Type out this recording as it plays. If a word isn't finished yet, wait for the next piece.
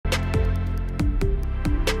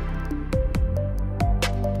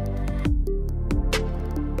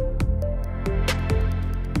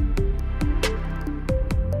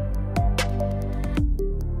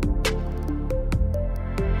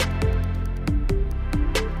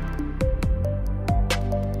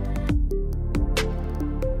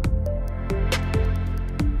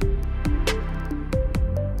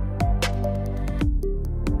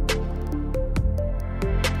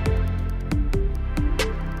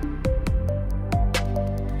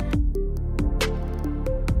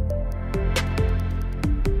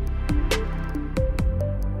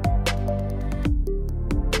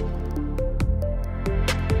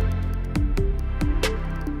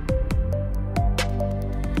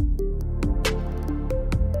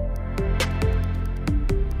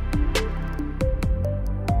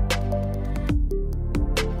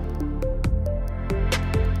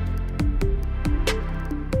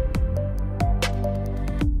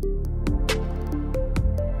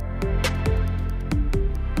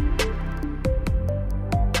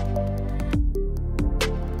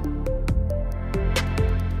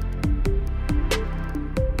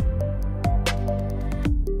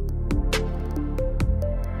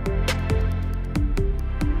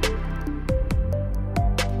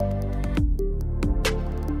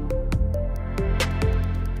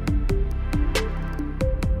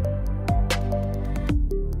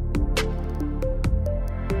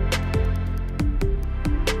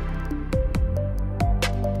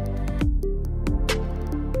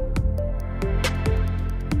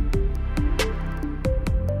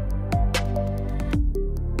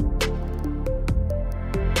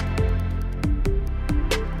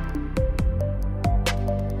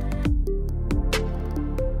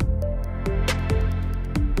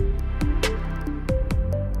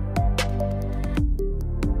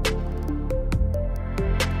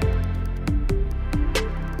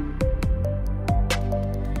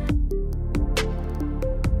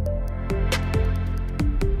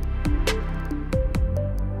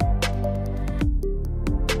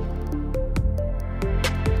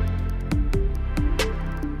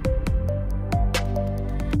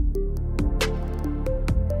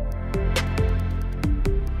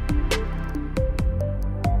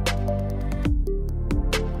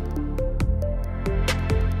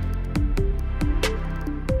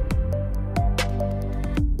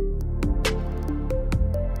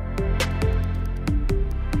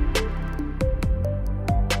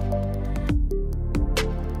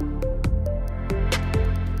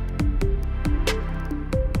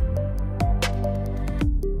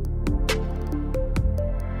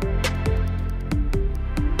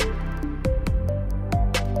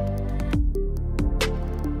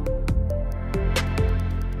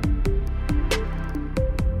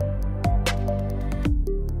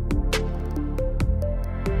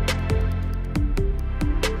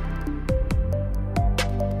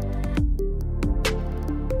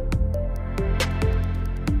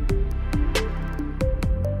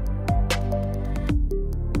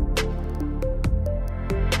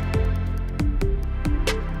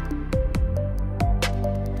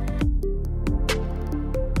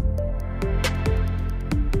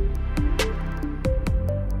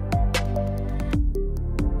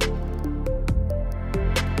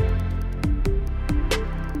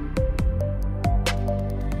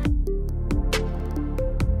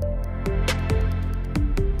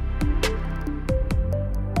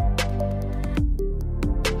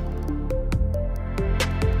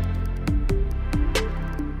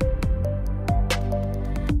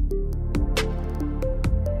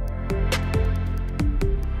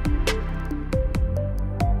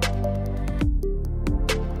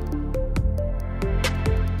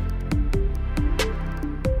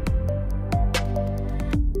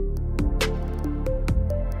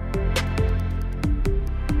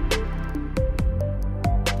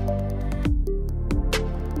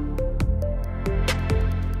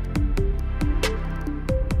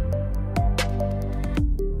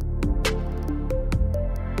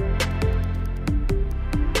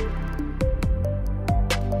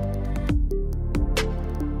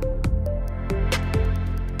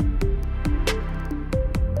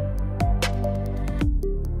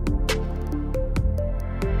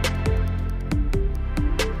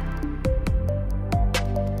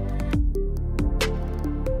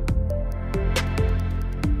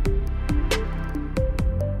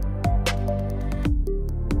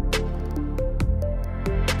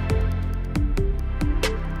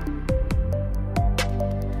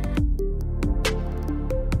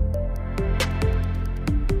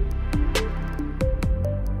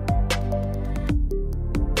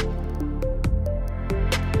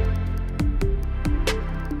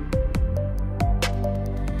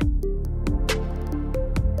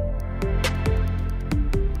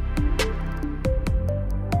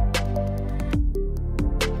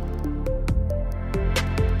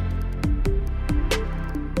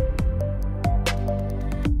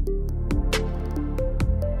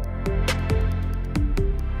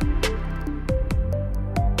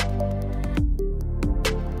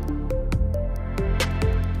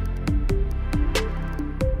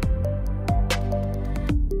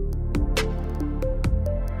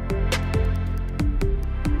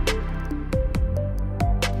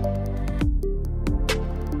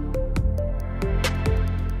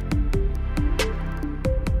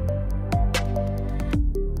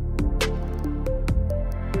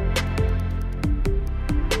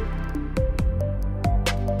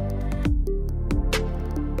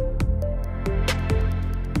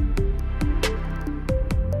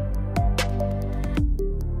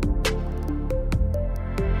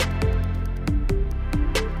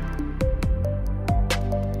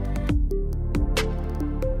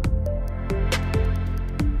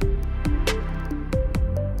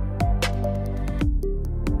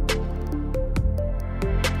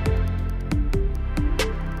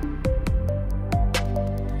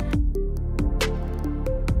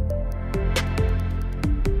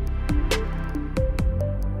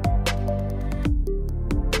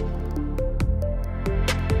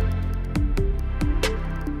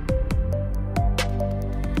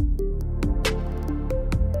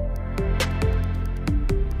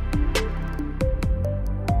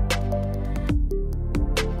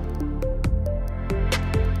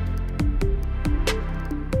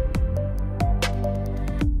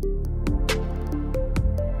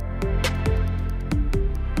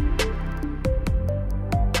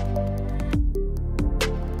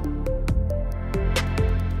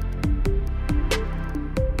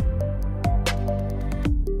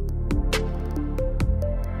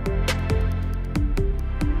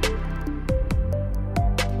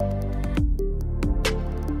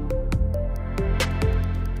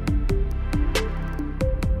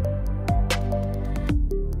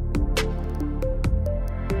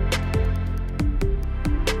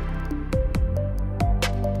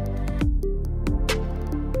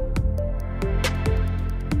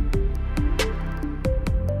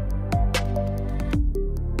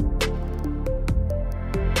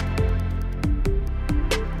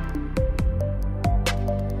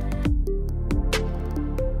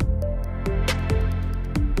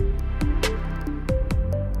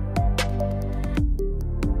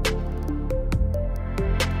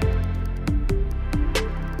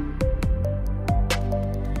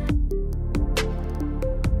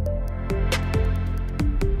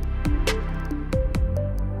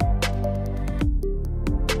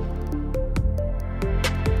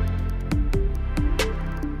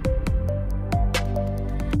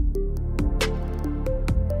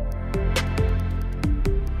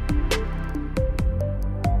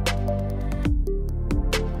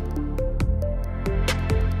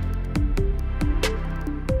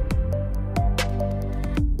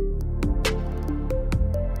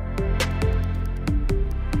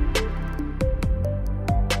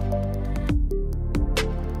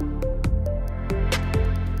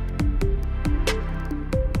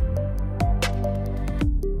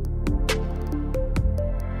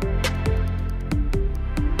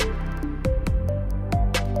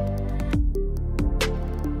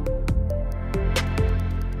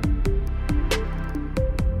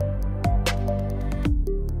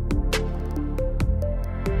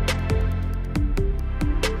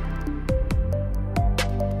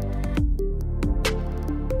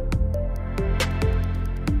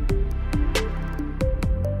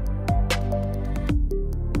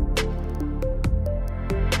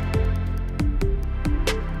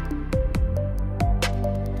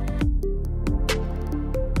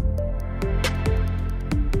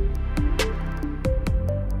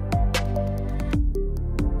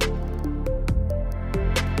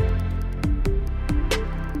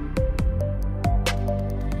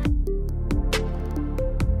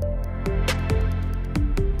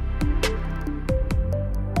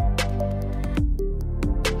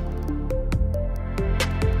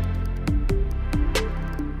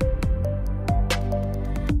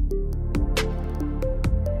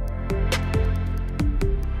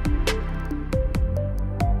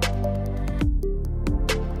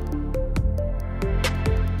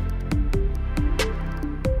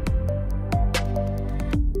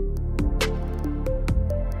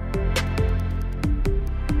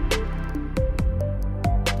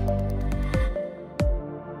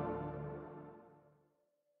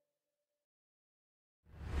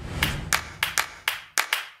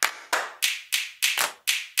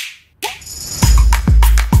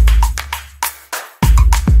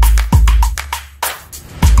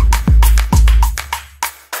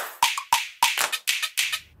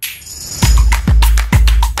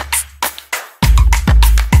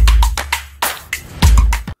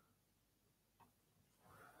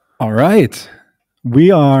All right.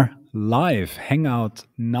 We are live. Hangout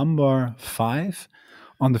number 5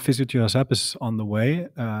 on the Physiotutors app is on the way.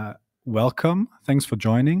 Welcome. Thanks for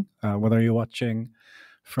joining. Whether you're watching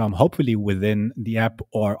from hopefully within the app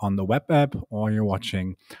or on the web app, or you're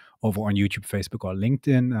watching over on YouTube, Facebook, or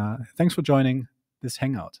LinkedIn, thanks for joining this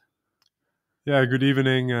Hangout. Yeah, good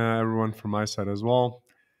evening, everyone from my side as well.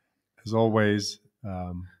 As always,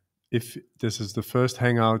 if this is the first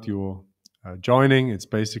Hangout you're joining, it's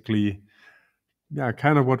basically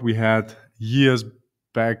kind of what we had years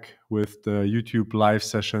back with the YouTube live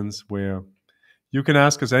sessions where you can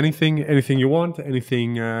ask us anything you want,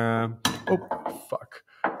 anything. Oh, fuck.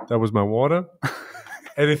 That was my water.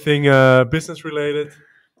 Anything business related,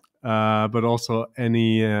 but also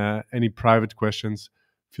any private questions,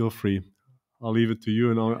 feel free. I'll leave it to you,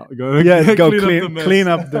 and I'll go clean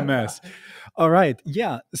up the mess. All right.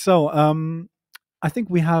 Yeah. So I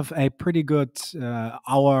think we have a pretty good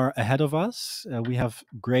hour ahead of us. We have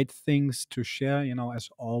great things to share. As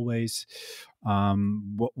always,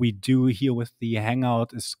 what we do here with the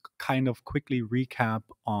Hangout is kind of quickly recap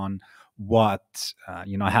on what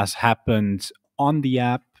has happened on the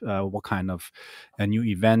app, what kind of new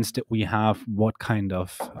events that we have, what kind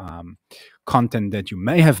of content that you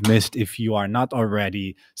may have missed if you are not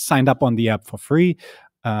already signed up on the app for free.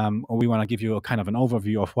 Or we want to give you a kind of an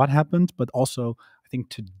overview of what happened, but also I think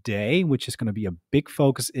today, which is going to be a big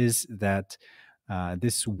focus, is that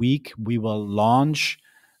this week we will launch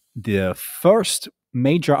the first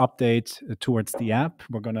major update towards the app.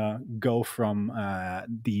 We're going to go from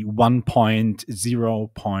the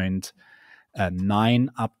 1.0.9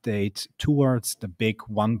 update towards the big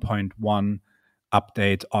 1.1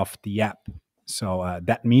 update of the app. So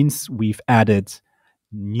that means we've added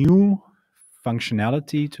new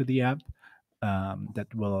functionality to the app that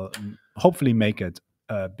will hopefully make it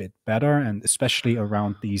a bit better, and especially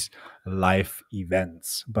around these live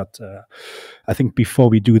events. But I think before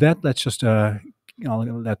we do that, let's just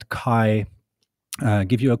let Kai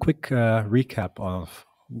give you a quick recap of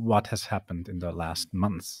what has happened in the last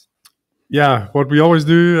months. Yeah, what we always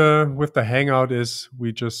do with the Hangout is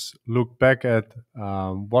we just look back at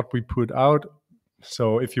what we put out.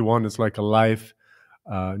 So if you want, it's like a live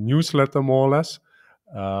newsletter, more or less.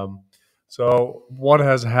 So what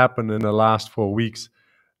has happened in the last 4 weeks?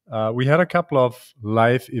 We had a couple of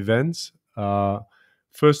live events.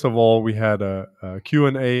 First of all, we had a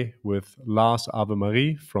Q&A with Lars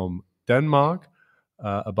Ave-Marie from Denmark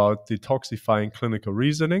about detoxifying clinical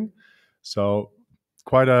reasoning. So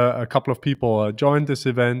quite a couple of people joined this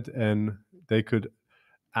event, and they could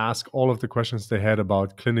ask all of the questions they had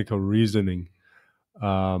about clinical reasoning.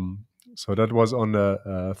 So that was on the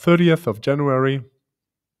 30th of January,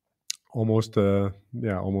 almost 4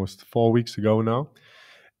 weeks ago now.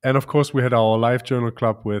 And of course, we had our live journal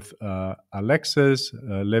club with Alexis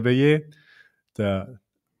Leveillé, the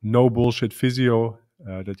no bullshit physio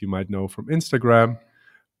that you might know from Instagram,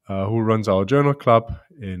 who runs our journal club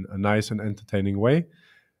in a nice and entertaining way.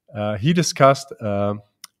 He discussed a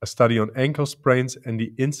study on ankle sprains and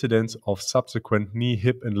the incidence of subsequent knee,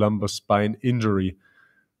 hip, and lumbar spine injury.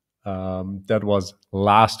 That was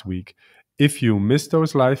last week. If you missed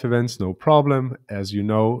those live events, no problem. As you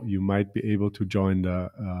know, you might be able to join the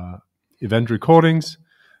event recordings.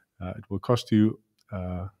 It will cost you,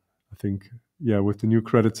 I think, with the new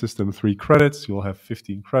credit system, 3 credits. You'll have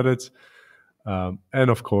 15 credits. And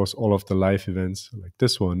of course, all of the live events, like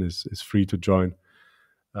this one, is free to join.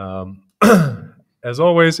 As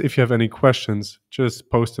always, if you have any questions, just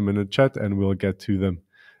post them in the chat and we'll get to them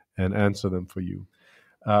and answer them for you.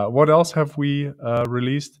 What else have we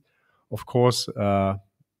released? Of course, the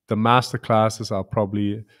masterclasses are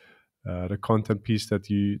probably the content piece that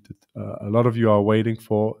a lot of you are waiting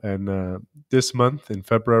for. And this month, in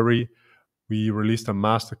February, we released a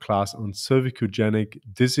masterclass on cervicogenic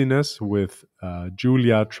dizziness with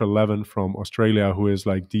Julia Treleaven from Australia, who is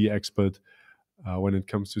like the expert when it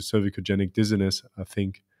comes to cervicogenic dizziness. I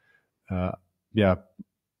think,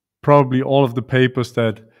 probably all of the papers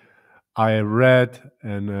that I read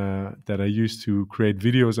and that I used to create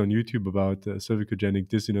videos on YouTube about cervicogenic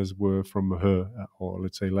dizziness were from her, or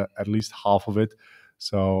let's say at least half of it.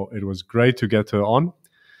 So it was great to get her on.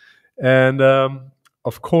 And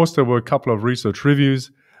of course, there were a couple of research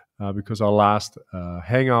reviews because our last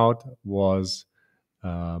Hangout was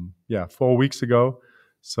 4 weeks ago.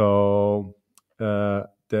 So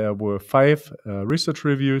there were 5 research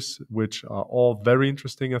reviews, which are all very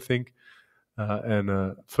interesting, I think.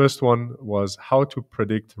 And first one was how to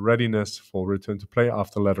predict readiness for return to play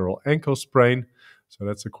after lateral ankle sprain. So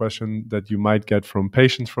that's a question that you might get from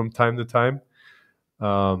patients from time to time.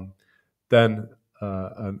 Then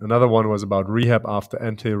another one was about rehab after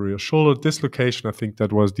anterior shoulder dislocation. I think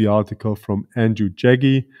that was the article from Andrew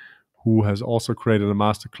Jaggi, who has also created a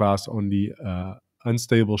masterclass on the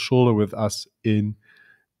unstable shoulder with us in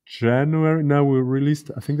January. Now we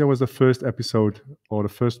released, I think that was the first episode or the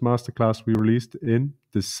first masterclass we released in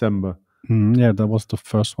December. Yeah, that was the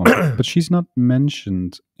first one. But she's not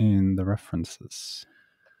mentioned in the references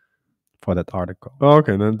for that article. Oh,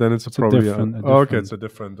 okay, then it's probably okay, it's a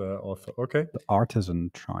different author. Okay, the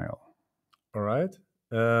artisan trial. All right.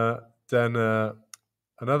 Then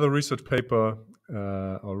another research paper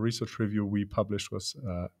or research review we published was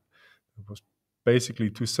basically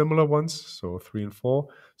two similar ones, so 3 and 4.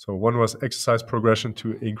 So one was exercise progression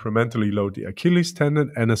to incrementally load the Achilles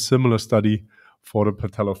tendon, and a similar study for the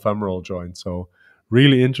patellofemoral joint. So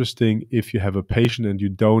really interesting if you have a patient and you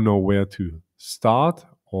don't know where to start,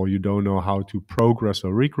 or you don't know how to progress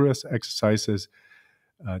or regress exercises.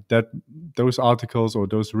 That those articles or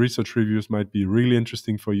those research reviews might be really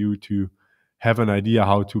interesting for you to have an idea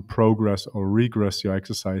how to progress or regress your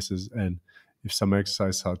exercises, and if some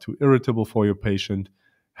exercises are too irritable for your patient,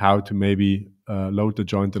 how to maybe load the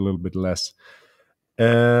joint a little bit less.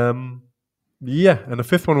 And the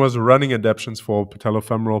fifth one was running adaptations for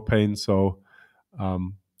patellofemoral pain. So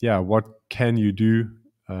what can you do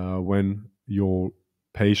when your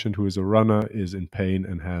patient who is a runner is in pain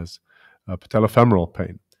and has patellofemoral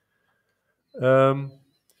pain?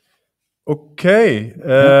 Okay,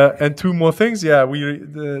 and two more things. Yeah,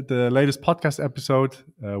 the latest podcast episode.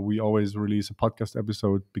 We always release a podcast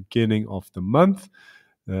episode beginning of the month.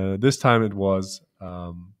 This time it was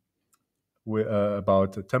about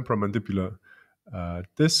temporomandibular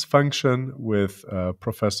dysfunction with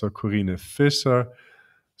Professor Corine Fischer.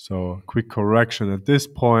 So, quick correction at this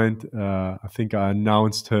point. I think I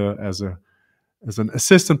announced her as an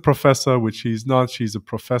assistant professor, which she's not. She's a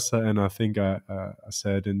professor, and I think I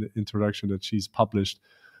said in the introduction that she's published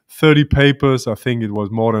 30 papers. I think it was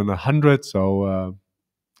more than 100. So, a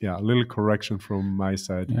little correction from my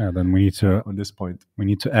side. Yeah, then we need to on this point. We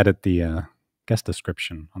need to edit the guest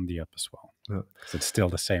description on the app as well. Yeah. So it's still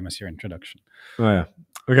the same as your introduction. Oh yeah.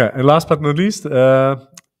 Okay, and last but not least,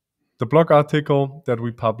 the blog article that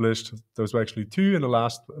we published, those were actually two in the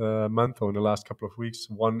last month or in the last couple of weeks.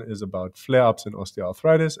 One is about flare-ups in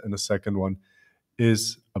osteoarthritis, and the second one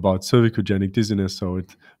is about cervicogenic dizziness, so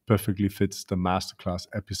it perfectly fits the masterclass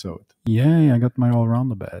episode. Yay, I got my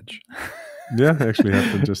all-rounder badge. Yeah, I actually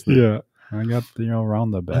have to just... Yeah, I got the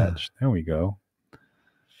all-rounder badge. There we go.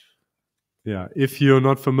 Yeah, if you're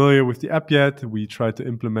not familiar with the app yet, we try to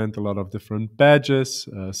implement a lot of different badges,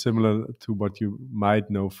 similar to what you might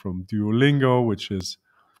know from Duolingo, which is,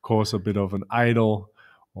 of course, a bit of an idol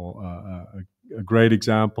or a great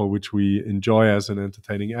example, which we enjoy as an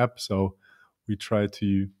entertaining app. So we try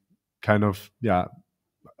to kind of,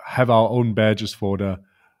 have our own badges for the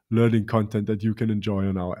learning content that you can enjoy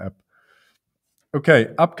on our app.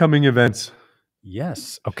 Okay, upcoming events.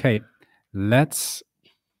 Yes, okay. Let's...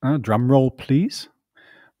 drum roll, please,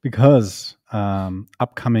 because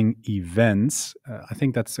upcoming events. I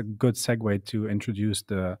think that's a good segue to introduce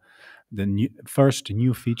the first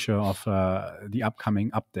new feature of the upcoming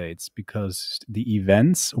updates, because the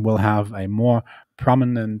events will have a more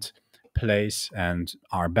prominent place and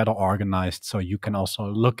are better organized, so you can also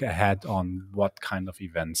look ahead on what kind of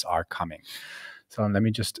events are coming. So let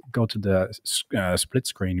me just go to the split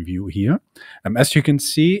screen view here. As you can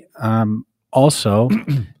see, also,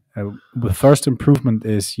 the first improvement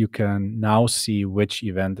is you can now see which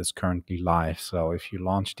event is currently live. So if you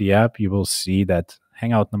launch the app, you will see that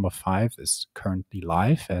Hangout number 5 is currently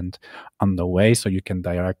live and on the way, so you can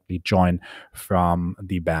directly join from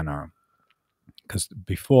the banner. Because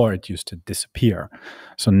before it used to disappear.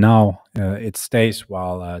 So now it stays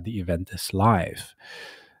while the event is live.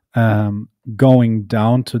 Going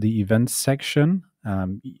down to the events section,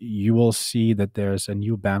 you will see that there's a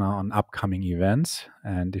new banner on upcoming events.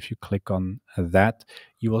 And if you click on that,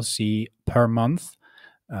 you will see per month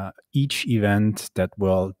each event that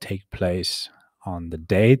will take place on the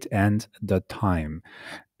date and the time.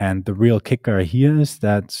 And the real kicker here is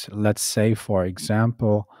that, let's say, for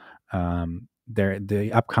example,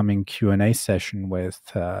 the upcoming Q&A session with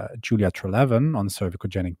Julia Treleaven on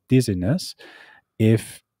cervicogenic dizziness,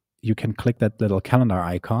 if you can click that little calendar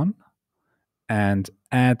icon and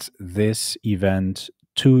add this event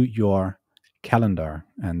to your calendar,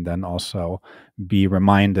 and then also be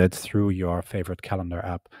reminded through your favorite calendar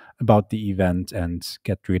app about the event and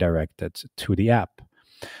get redirected to the app.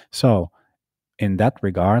 So in that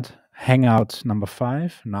regard, Hangout number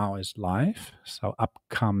 5 now is live. So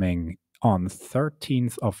upcoming on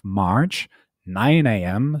 13th of March, 9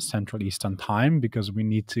 a.m. Central Eastern Time, because we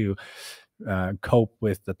need to cope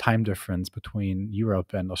with the time difference between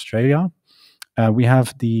Europe and Australia. We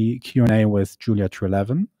have the Q&A with Julia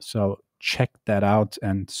Treleaven, so check that out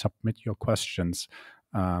and submit your questions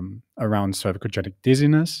around cervicogenic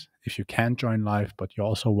dizziness if you can't join live, but you're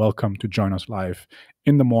also welcome to join us live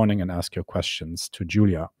in the morning and ask your questions to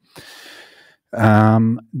Julia.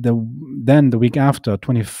 Then the week after,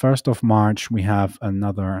 21st of March, we have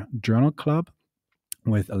another journal club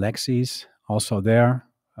with Alexis also there.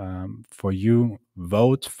 For you,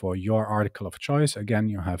 vote for your article of choice. Again,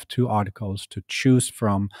 you have 2 articles to choose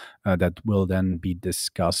from that will then be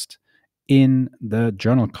discussed in the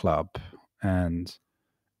journal club. And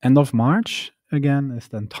end of March, again, is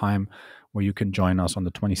then time where you can join us on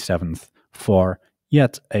the 27th for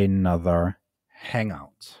yet another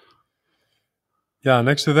hangout. Yeah,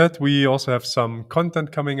 next to that, we also have some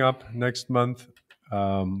content coming up next month.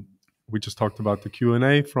 We just talked about the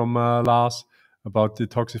Q&A from Lars about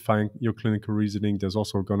detoxifying your clinical reasoning. There's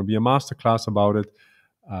also going to be a masterclass about it.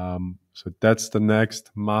 So that's the next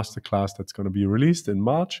masterclass that's going to be released in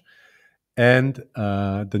March. And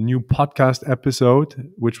the new podcast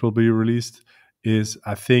episode, which will be released, is,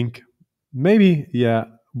 I think, maybe,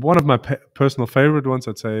 one of my personal favorite ones.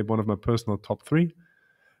 I'd say one of my personal top 3.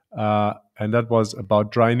 And that was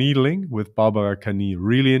about dry needling with Barbara Cani.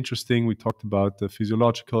 Really interesting. We talked about the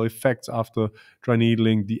physiological effects after dry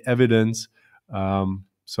needling, the evidence.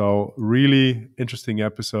 So really interesting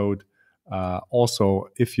episode. Also,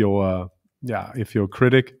 if you're a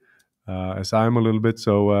critic, as I'm a little bit,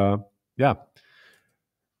 so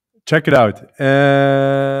check it out.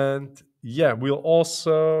 And we'll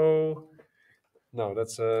also. No,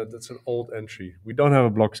 that's an old entry. We don't have a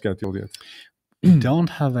blog schedule yet. We don't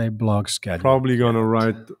have a blog schedule. Probably going to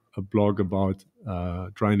write a blog about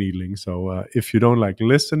dry needling. So if you don't like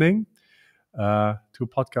listening to a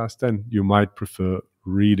podcast, then you might prefer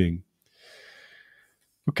reading.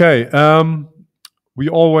 Okay. We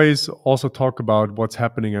always also talk about what's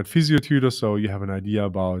happening at Physiotutors, so you have an idea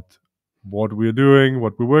about what we're doing,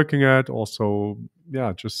 what we're working at. Also,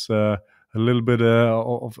 just a little bit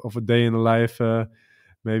of a day in the life,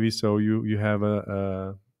 maybe. So you have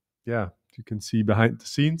you can see behind the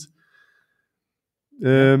scenes.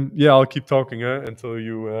 I'll keep talking until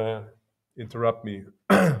you interrupt me.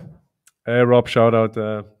 Hey, Rob, shout out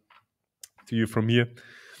to you from here.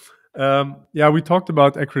 We talked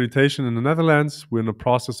about accreditation in the Netherlands. We're in the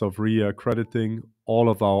process of re-accrediting all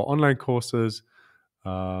of our online courses.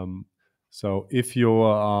 So if you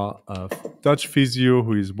are a Dutch physio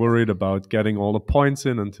who is worried about getting all the points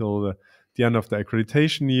in until the end of the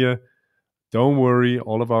accreditation year, don't worry,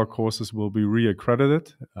 all of our courses will be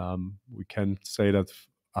re-accredited. We can't say that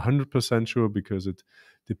 100% sure because it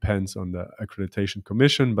depends on the accreditation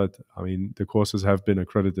commission, but I mean, the courses have been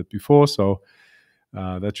accredited before, so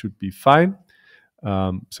that should be fine.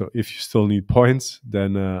 So if you still need points,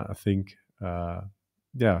 then I think,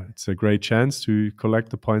 it's a great chance to collect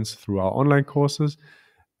the points through our online courses.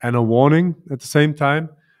 And a warning at the same time,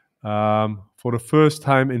 for the first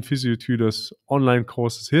time in Physiotutors online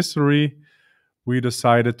courses history, we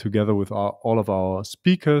decided together with all of our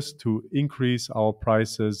speakers to increase our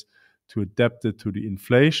prices to adapt it to the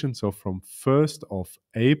inflation. So from 1st of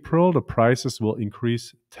April, the prices will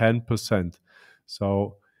increase 10%.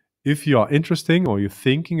 So if you are interested or you're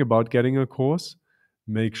thinking about getting a course,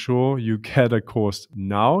 make sure you get a course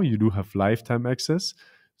now. You do have lifetime access.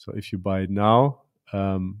 So if you buy it now,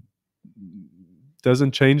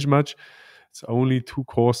 doesn't change much. It's only 2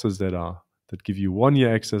 courses that give you 1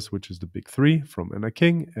 year access, which is the big 3 from Anna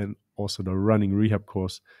King, and also the running rehab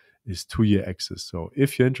course is 2 year access. So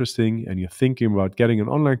if you're interested and you're thinking about getting an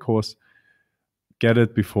online course, get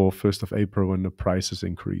it before 1st of April when the prices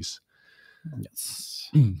increase.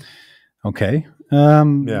 Yes. Okay.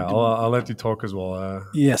 I'll let you talk as well.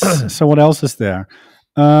 Yes. So what else is there?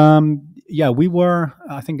 We were,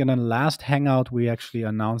 I think in the last Hangout, we actually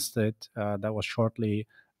announced it. That was shortly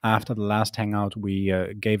after the last Hangout. We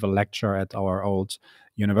gave a lecture at our old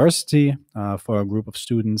university for a group of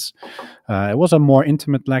students. It was a more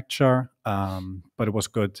intimate lecture, but it was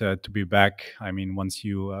good to be back. I mean, once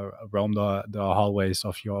you roam the hallways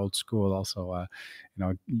of your old school, also,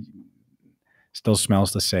 still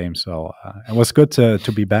smells the same. So it was good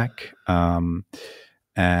to be back.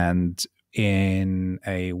 And in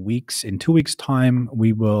 2 weeks' time,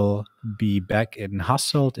 we will be back in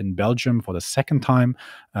Hasselt in Belgium for the second time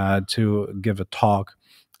to give a talk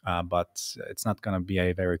but it's not going to be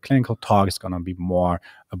a very clinical talk. It's going to be more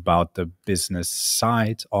about the business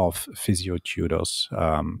side of Physiotutors,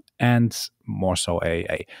 and more so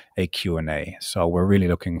a Q&A. So we're really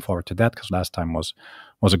looking forward to that, because last time was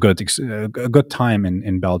a good time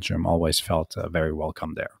in Belgium. Always felt very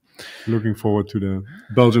welcome there. Looking forward to the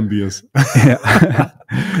Belgian beers. Yeah.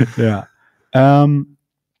 Yeah.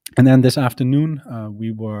 And then this afternoon,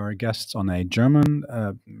 we were guests on a German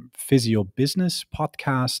physio business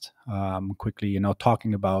podcast, quickly,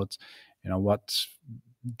 talking about, what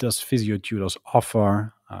does Physiotutors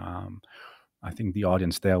offer. I think the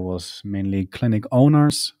audience there was mainly clinic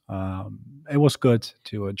owners. It was good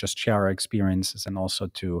to just share our experiences, and also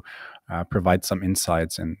to provide some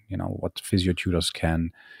insights in, what Physiotutors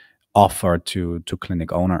can offer to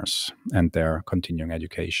clinic owners and their continuing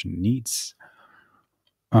education needs.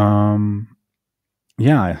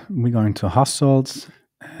 Yeah, we're going to hustles.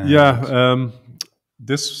 Yeah,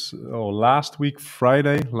 last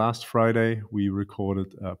Friday, we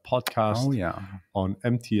recorded a podcast Oh yeah. on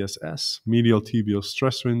MTSS, medial tibial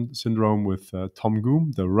stress syndrome, with Tom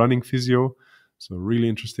Goom, the running physio. So really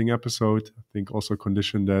interesting episode. I think also a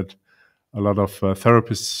condition that a lot of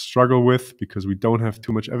therapists struggle with, because we don't have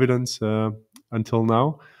too much evidence until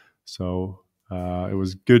now. So it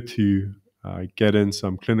was good to get in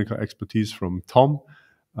some clinical expertise from Tom,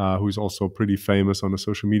 who's also pretty famous on the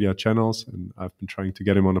social media channels. And I've been trying to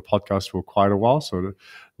get him on the podcast for quite a while. So it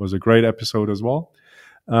was a great episode as well.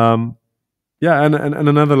 Yeah, and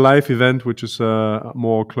another live event, which is a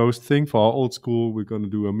more closed thing for our old school. We're going to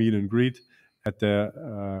do a meet and greet at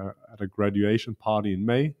a graduation party in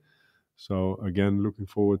May. So again, looking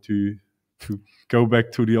forward to go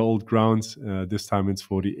back to the old grounds. This time it's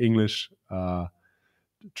for the English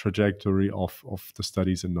trajectory of the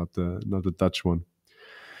studies, and not the Dutch one.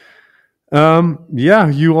 Yeah,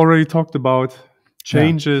 you already talked about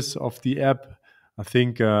changes of the app. I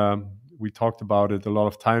think we talked about it a lot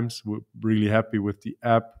of times. We're really happy with the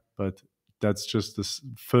app, but that's just the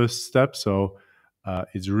first step. So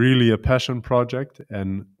it's really a passion project,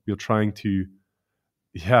 and we're trying to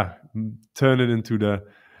turn it into the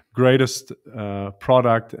greatest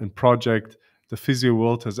product and project the physio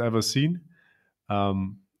world has ever seen.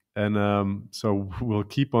 So we'll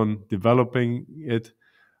keep on developing it.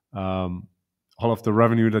 All of the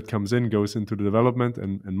revenue that comes in goes into the development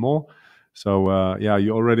and more. So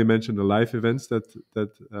you already mentioned the live events the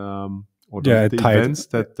events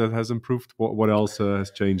that has improved. What else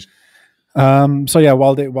has changed? So yeah,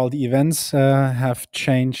 while the events have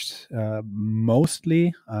changed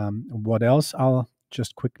mostly, what else? I'll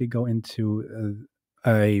just quickly go into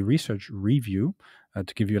a research review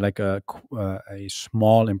to give you like a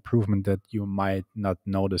small improvement that you might not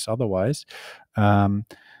notice otherwise.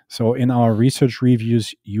 So in our research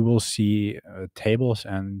reviews, you will see tables,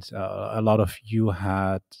 and a lot of you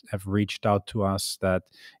have reached out to us that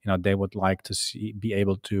they would like to be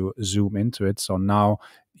able to zoom into it. So now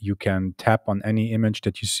you can tap on any image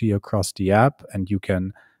that you see across the app, and you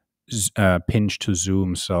can pinch to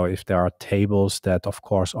zoom. So if there are tables that, of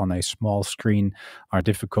course, on a small screen are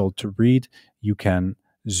difficult to read, you can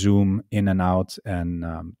zoom in and out,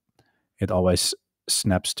 and it always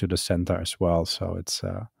snaps to the center as well. So it's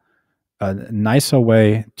a nicer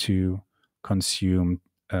way to consume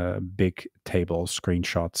big table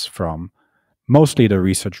screenshots from mostly the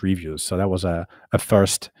research reviews. So that was a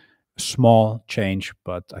first small change,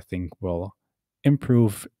 but I think will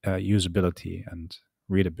improve usability and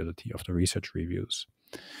readability of the research reviews.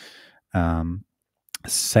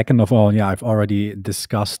 Second of all, I've already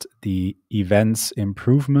discussed the events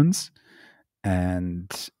improvements,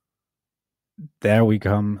 and there we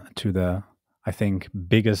come to the, I think,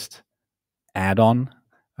 biggest add-on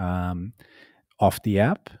of the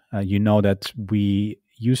app. You know that we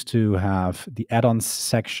used to have the add-ons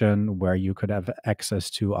section where you could have access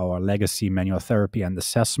to our legacy manual therapy and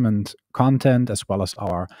assessment content, as well as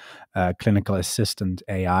our clinical assistant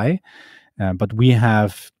AI. But we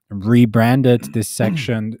have rebranded this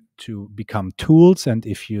section to become tools. And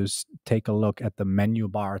if you take a look at the menu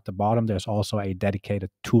bar at the bottom, there's also a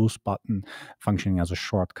dedicated tools button functioning as a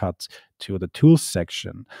shortcut to the tools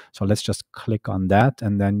section. So let's just click on that,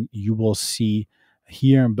 and then you will see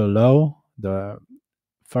here below, the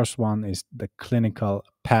first one is the clinical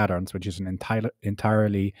patterns, which is an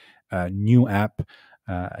entirely new app,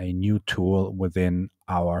 a new tool within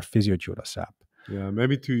our Physiotutors app. Yeah,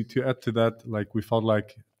 maybe to add to that, like we felt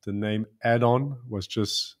like the name add-on was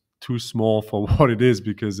just too small for what it is,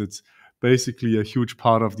 because it's basically a huge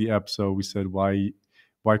part of the app. So we said, why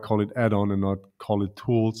call it add-on and not call it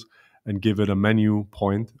tools, and give it a menu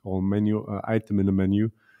point or menu item in the menu.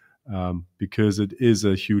 because it is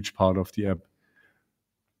a huge part of the app.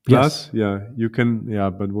 Yes. Plus, you can,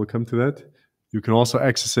 but we'll come to that. You can also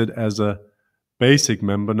access it as a basic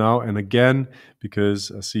member now. And again,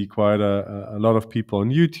 because I see quite a lot of people on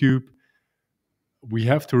YouTube, we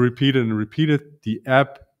have to repeat it and repeat it. The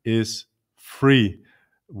app is free.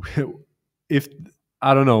 If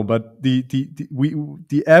I don't know, but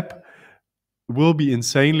the app will be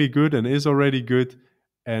insanely good and is already good,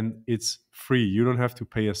 and it's free. You don't have to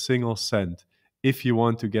pay a single cent. If you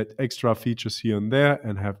want to get extra features here and there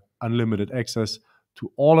and have unlimited access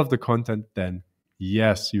to all of the content, then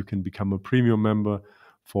yes, you can become a premium member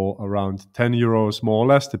for around 10 euros, more or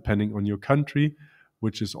less, depending on your country,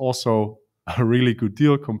 which is also a really good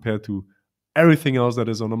deal compared to everything else that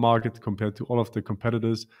is on the market, compared to all of the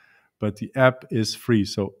competitors. But the app is free.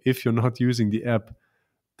 So if you're not using the app,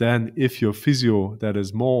 then if you're physio that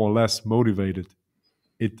is more or less motivated,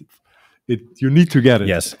 you need to get it.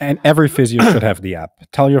 Yes, and every physio should have the app.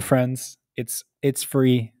 Tell your friends it's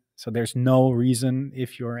free. So there's no reason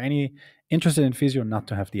if you're any interested in physio not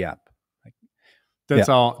to have the app. That's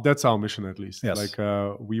our mission, at least. Yes. Like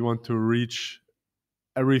we want to reach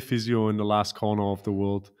every physio in the last corner of the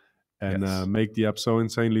world and make the app so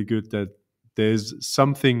insanely good that there's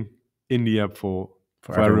something in the app for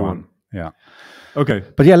everyone. Yeah. Okay.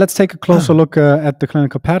 But yeah, let's take a closer look at the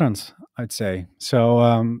clinical patterns, I'd say. So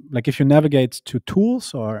like if you navigate to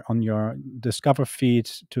tools or on your Discover feed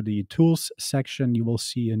to the tools section, you will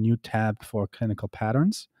see a new tab for clinical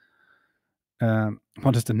patterns.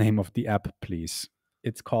 What is the name of the app, please?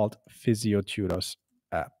 It's called Physiotutors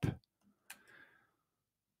app.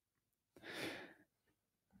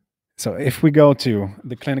 So if we go to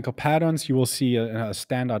the clinical patterns, you will see a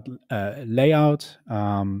standard layout.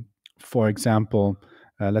 For example,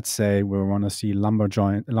 let's say we want to see lumbar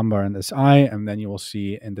and SI, and then you will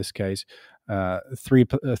see, in this case, three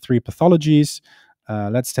pathologies.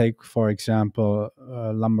 Let's take, for example,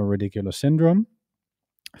 lumbar radicular syndrome.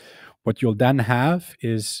 What you'll then have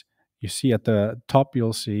is, you see at the top,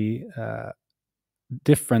 you'll see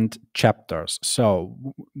different chapters. So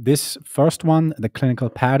this first one, the clinical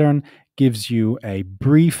pattern, gives you a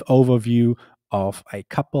brief overview of a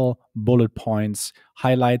couple bullet points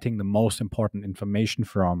highlighting the most important information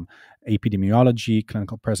from epidemiology,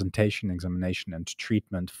 clinical presentation, examination, and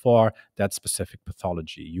treatment for that specific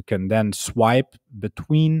pathology. You can then swipe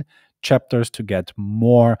between chapters to get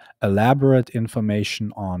more elaborate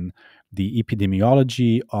information on the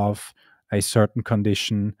epidemiology of a certain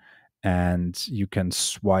condition, and you can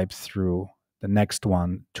swipe through the next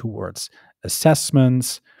one towards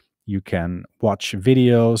assessments. You can watch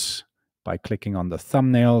videos by clicking on the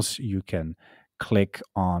thumbnails. You can click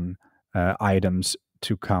on items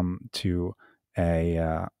to come to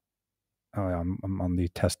a I'm on the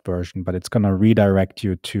test version, but it's going to redirect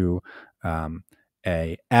you to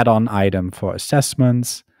a add-on item for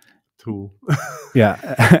assessments. Tool. Yeah,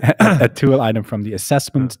 a tool item from the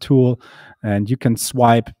assessment tool, and you can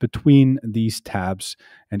swipe between these tabs,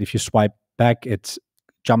 and if you swipe back, it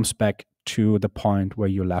jumps back to the point where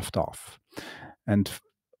you left off. And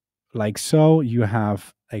like so, you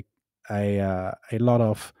have a lot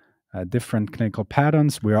of different clinical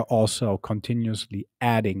patterns. We are also continuously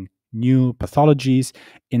adding new pathologies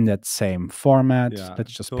in that same format.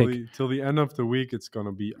 Let's just pick till the end of the week. It's going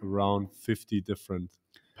to be around 50 different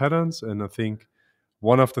patterns, and I think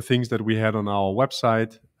one of the things that we had on our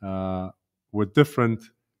website were different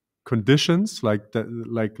conditions, like that,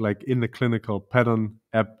 like in the clinical pattern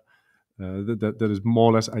app that is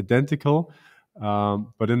more or less identical.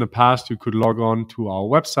 But in the past, you could log on to our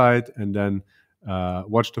website and then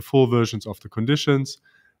watch the full versions of the conditions.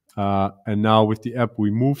 And now with the app, we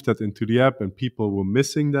moved that into the app, and people were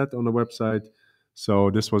missing that on the website. So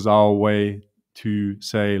this was our way to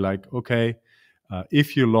say, like, okay,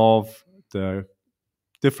 if you love the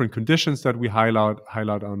different conditions that we highlight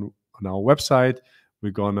on our website,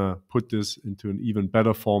 we're gonna put this into an even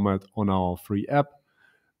better format on our free app.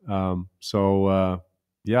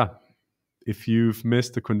 If you've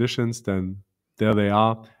missed the conditions, then there they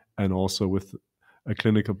are, and also with a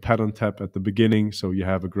clinical pattern tab at the beginning, so you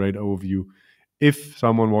have a great overview. If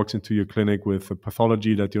someone walks into your clinic with a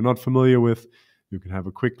pathology that you're not familiar with, you can have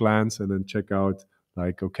a quick glance and then check out,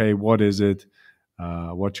 like, okay, what is it?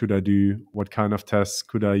 What should I do? What kind of tests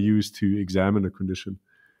could I use to examine a condition?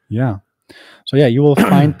 Yeah. So yeah, you will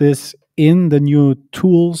find this in the new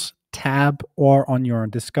tools tab or on your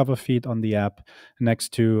Discover feed on the app next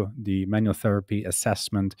to the manual therapy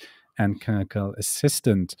assessment and clinical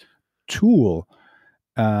assistant tool.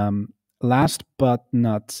 Last but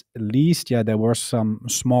not least, there were some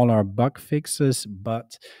smaller bug fixes,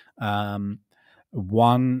 but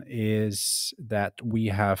One is that we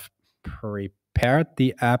have prepared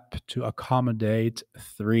the app to accommodate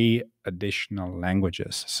 3 additional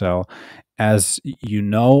languages. So, as you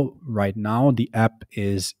know, right now, the app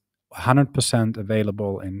is 100%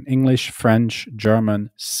 available in English, French, German,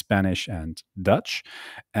 Spanish, and Dutch.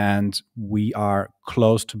 And we are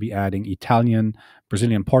close to be adding Italian,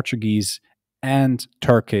 Brazilian Portuguese, and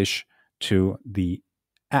Turkish to the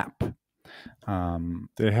app.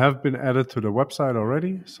 They have been added to the website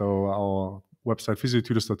already. So our website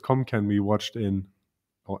physiotutors.com can be watched in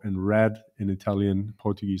read in Italian,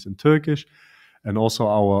 Portuguese, and Turkish. And also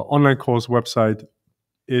our online course website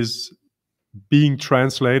is being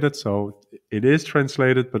translated. So it is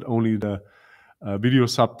translated, but only the video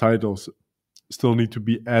subtitles still need to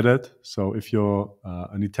be added. So if you're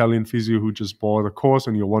an Italian physio who just bought a course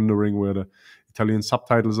and you're wondering where the Italian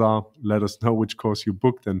subtitles are, let us know which course you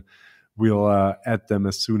booked and we'll add them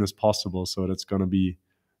as soon as possible. So that's going to be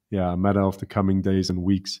a matter of the coming days and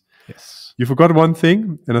weeks. Yes. You forgot one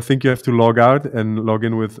thing, and I think you have to log out and log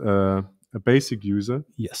in with a basic user.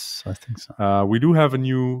 Yes, I think so. We do have a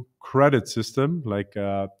new credit system, like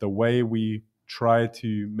the way we try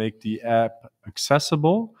to make the app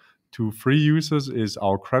accessible to free users is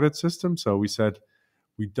our credit system. So we said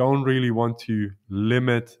we don't really want to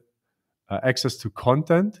limit access to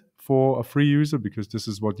content for a free user because this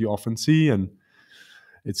is what you often see, and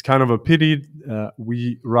it's kind of a pity.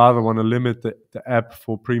 We rather want to limit the app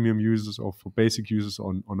for premium users or for basic users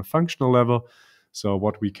on a functional level. So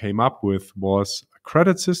what we came up with was a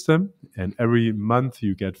credit system, and every month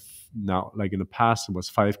you get now, like in the past, it was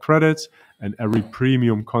 5 credits, and every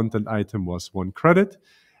premium content item was 1 credit,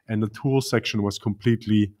 and the tool section was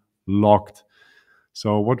completely locked.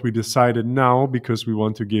 So what we decided now, because we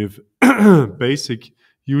want to give basic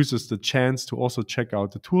users the chance to also check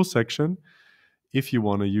out the tool section, if you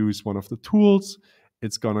want to use one of the tools,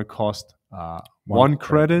 it's going to cost 1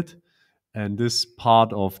 credit. And this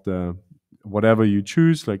part of the whatever you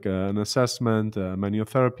choose, like an assessment, a manual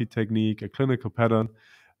therapy technique, a clinical pattern,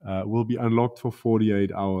 will be unlocked for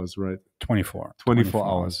 48 hours, right? 24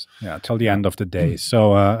 hours. Yeah, till the end of the day.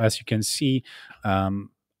 So as you can see,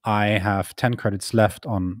 I have 10 credits left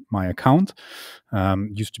on my account.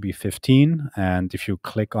 Used to be 15, and if you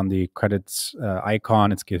click on the credits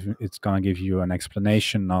icon, it's going to give you an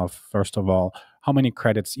explanation of, first of all, how many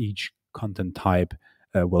credits each content type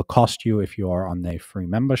will cost you if you are on a free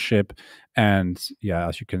membership. And yeah,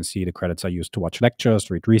 as you can see, the credits are used to watch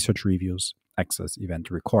lectures, read research reviews, access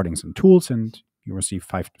event recordings and tools, and you receive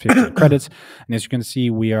 50 credits. And as you can see,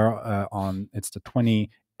 we are it's the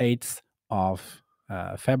 28th of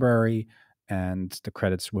February, and the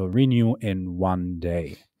credits will renew in 1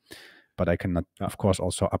 day. But I can, of course,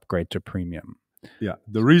 also upgrade to premium. Yeah,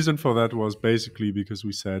 the reason for that was basically because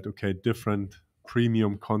we said, okay, different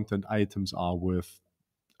premium content items are worth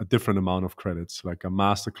a different amount of credits. Like a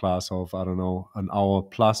masterclass of, I don't know, an hour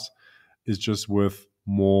plus is just worth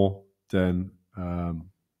more than,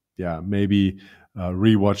 maybe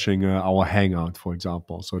rewatching our Hangout, for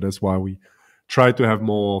example. So that's why we try to have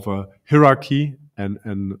more of a hierarchy.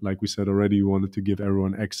 And like we said already, we wanted to give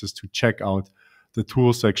everyone access to check out the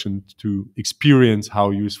tool section to experience how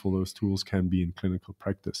useful those tools can be in clinical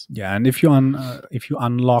practice. Yeah, and if you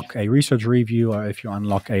unlock a research review or if you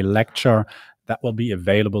unlock a lecture, that will be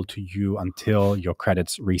available to you until your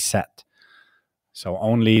credits reset. So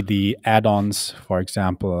only the add-ons, for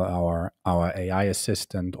example, our AI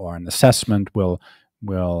assistant or an assessment will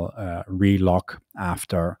relock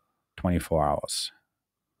after 24 hours.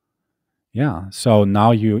 Yeah, so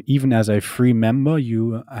now you, even as a free member,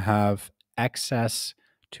 you have access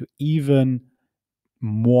to even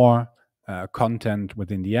more content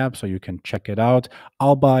within the app, so you can check it out.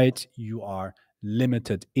 Albeit you are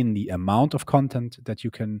limited in the amount of content that you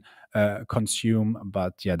can consume,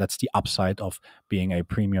 but yeah, that's the upside of being a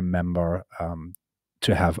premium member,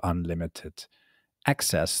 to have unlimited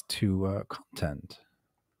access to content.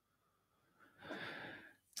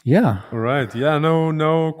 Yeah. All right. Yeah.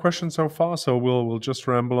 No questions so far. So we'll just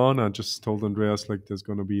ramble on. I just told Andreas like there's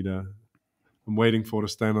going to be I'm waiting for the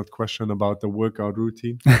standard question about the workout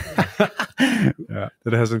routine. Yeah.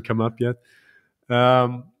 That hasn't come up yet.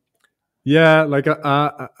 Like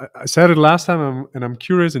I said it last time, and I'm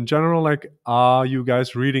curious in general. Like, are you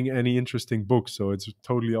guys reading any interesting books? So it's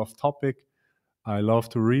totally off topic. I love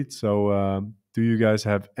to read. So do you guys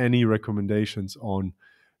have any recommendations on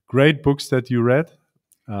great books that you read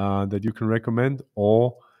that you can recommend,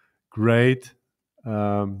 or great?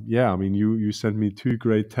 I mean, you sent me 2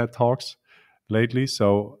 great TED Talks lately.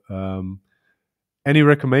 So any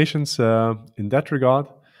recommendations in that regard?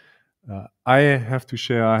 I have to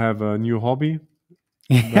share, I have a new hobby.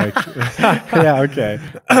 Like, Yeah, okay.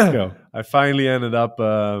 Let's go. I finally ended up,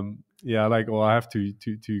 like, well, I have to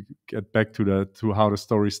get back to how the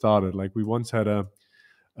story started. Like, we once had a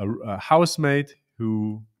housemate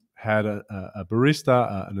who had a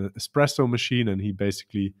barista, an espresso machine, and he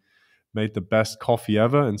basically made the best coffee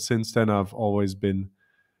ever. And since then, I've always wanted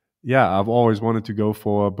to go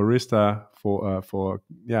for a barista for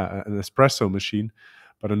an espresso machine.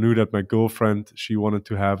 But I knew that my girlfriend, she wanted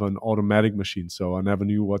to have an automatic machine, so I never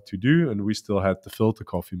knew what to do, and we still had the filter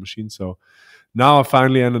coffee machine. So now I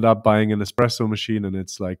finally ended up buying an espresso machine, and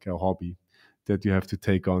it's like a hobby that you have to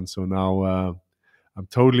take on. So now I'm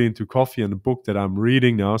totally into coffee, and the book that I'm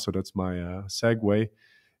reading now, so that's my segue,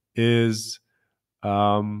 is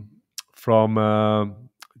um, from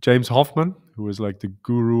James Hoffman, who is like the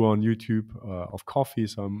guru on YouTube of coffee.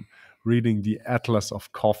 So I'm reading the Atlas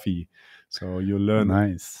of Coffee. So you learn,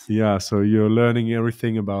 Nice. so you're learning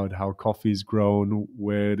everything about how coffee is grown,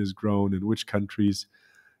 where it is grown, in which countries.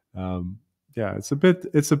 It's a bit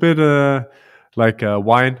like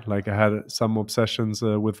wine. Like, I had some obsessions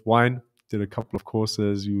with wine. Did a couple of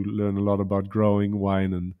courses. You learn a lot about growing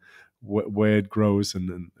wine and where it grows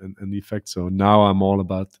and the effects. So now I'm all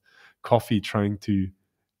about coffee, trying to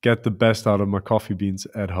get the best out of my coffee beans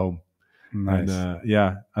at home. Nice.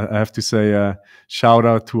 And I have to say, shout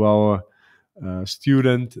out to our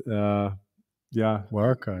student, Worker,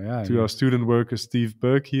 to our student worker Steve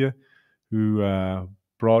Burke here, who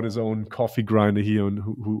brought his own coffee grinder here and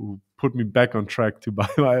who put me back on track to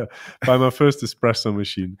buy my first espresso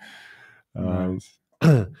machine. Nice.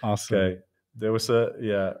 Awesome. Okay. There was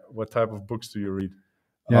what type of books do you read?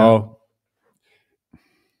 Yeah. Oh,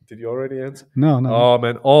 did you already answer? No. Oh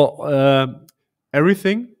man,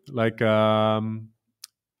 everything. Like,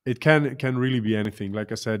 it can really be anything.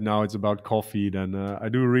 Like I said, now it's about coffee. Then I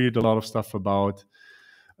do read a lot of stuff about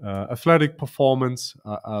athletic performance.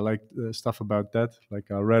 I like stuff about that.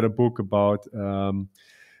 Like, I read a book about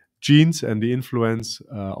genes and the influence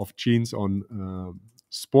of genes on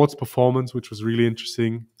sports performance, which was really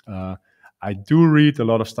interesting. I do read a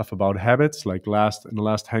lot of stuff about habits. Like, in the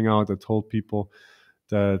last Hangout, I told people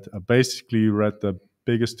that I basically read the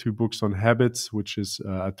biggest two books on habits, which is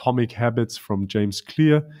Atomic Habits from James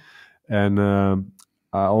Clear, and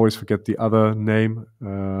I always forget the other name.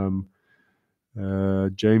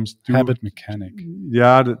 James Habit Mechanic.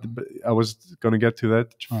 Yeah, I was going to get to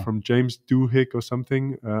that from James Duhigg or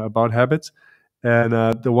something about habits. And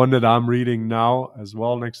the one that I'm reading now as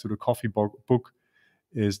well, next to the coffee book,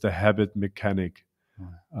 is The Habit Mechanic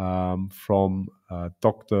from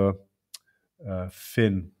Dr.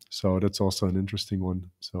 Finn. So that's also an interesting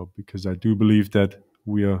one. So, because I do believe that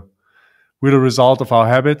we're the result of our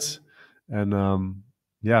habits, and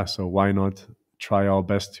so why not try our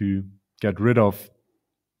best to get rid of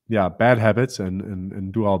bad habits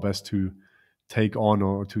and do our best to take on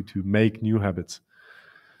or to make new habits.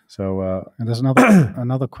 So and there's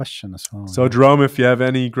another question as well. So Jerome, if you have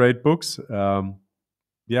any great books,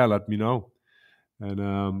 let me know.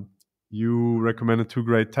 And you recommended 2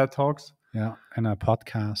 great TED Talks. Yeah, and a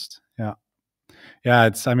podcast. Yeah.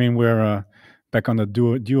 We're back on the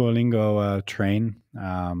Duolingo train.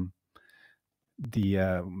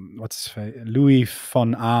 Louis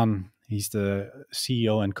von Ahn. He's the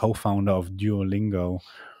CEO and co-founder of Duolingo.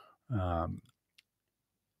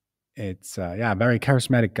 It's a very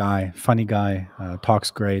charismatic guy, funny guy, talks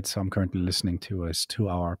great. So I'm currently listening to his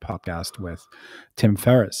 2-hour podcast with Tim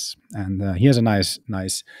Ferriss, and he has a nice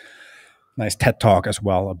TED talk as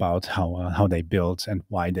well about how they built and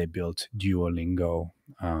why they built Duolingo.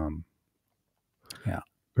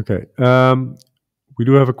 Okay. We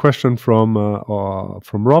do have a question from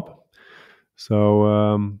Rob.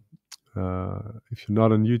 So if you're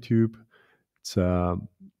not on YouTube, it's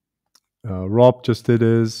Rob just did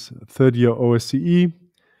his 3rd year OSCE. I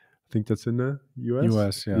think that's in the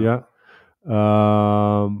US. Yeah.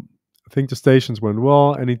 I think the stations went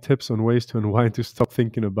well. Any tips on ways to unwind to stop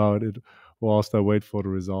thinking about it whilst I wait for the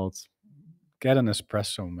results? Get an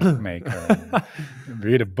espresso maker.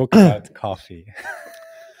 Read a book about coffee.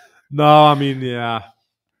 No, I mean, I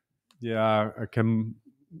can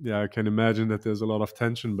imagine that there's a lot of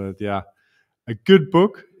tension, but a good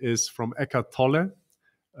book is from Eckhart Tolle.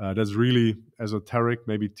 That's really esoteric,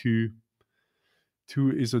 maybe too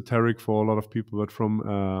esoteric for a lot of people, but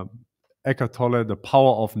from Eckhart Tolle, The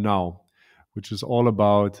Power of Now, which is all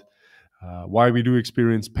about why we do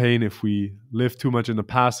experience pain if we live too much in the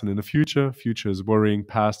past and in the future. Future is worrying,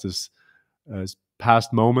 past is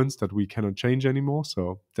past moments that we cannot change anymore.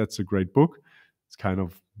 So that's a great book. It's kind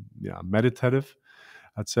of meditative,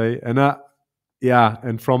 I'd say. And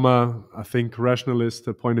and from a, I think, rationalist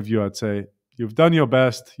point of view, I'd say you've done your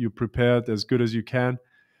best. You prepared as good as you can,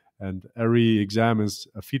 and every exam is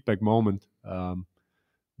a feedback moment.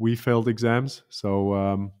 We failed exams,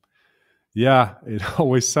 so yeah, it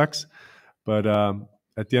always sucks. But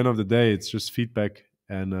at the end of the day, it's just feedback,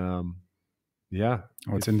 and yeah.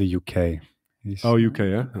 Oh, it's in the UK. Oh, UK, yeah,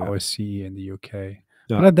 yeah, OSCE in the UK,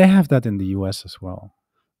 yeah, but they have that in the US as well.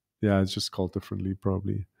 yeah. It's just called differently,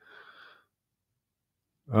 probably.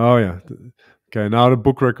 Oh yeah. Okay, now the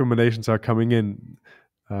book recommendations are coming in.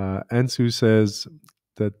 Ansu says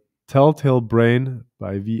that Telltale Brain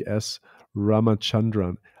by V.S.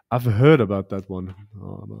 Ramachandran. I've heard about that one.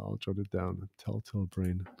 I'll jot it down. Telltale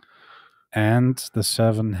Brain. And The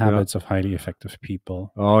 7 Yeah. Habits of Highly Effective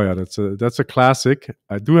People. Oh yeah, that's a classic.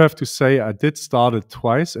 I do have to say I did start it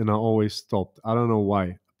twice and I always stopped. I don't know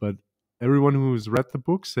why, but everyone who's read the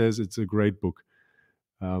book says it's a great book.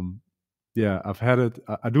 Yeah, I've had it.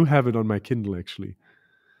 I do have it on my Kindle actually.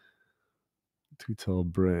 Telltale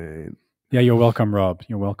Brain. Yeah, you're welcome, Rob.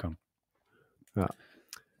 You're welcome. Yeah.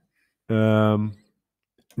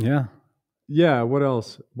 Yeah. Yeah. What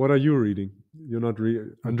else? What are you reading? You're not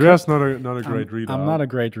reading. Andreas, not a great reader. I'm not a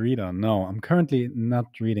great reader. No, I'm currently not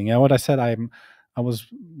reading. Yeah, what I said, I was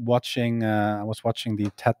watching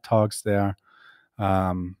the TED Talks there.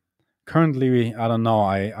 Currently, I don't know.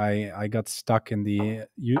 I got stuck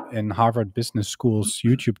in Harvard Business School's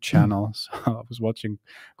YouTube channel. So I was watching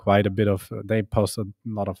quite a bit of. They posted a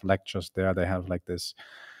lot of lectures there. They have like this,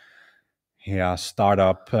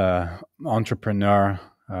 startup entrepreneur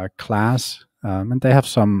class, and they have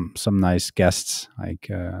some nice guests like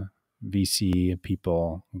VC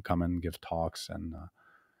people who come and give talks, and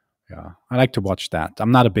yeah, I like to watch that.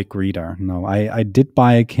 I'm not a big reader. No, I did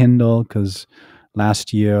buy a Kindle because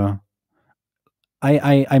last year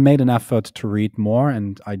I made an effort to read more,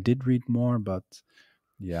 and I did read more, but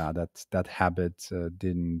yeah, that habit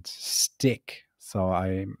didn't stick. So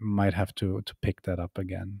I might have to pick that up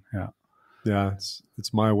again. Yeah. Yeah,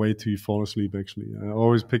 it's my way to fall asleep. Actually, I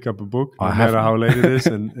always pick up a book, no I matter have- how late it is,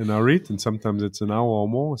 and I read. And sometimes it's an hour or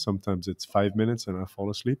more. Sometimes it's 5 minutes, and I fall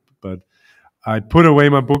asleep. But I put away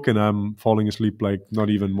my book, and I'm falling asleep like not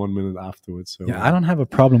even 1 minute afterwards. So Yeah, I don't have a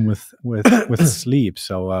problem with with sleep.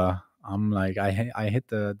 So I'm like I hit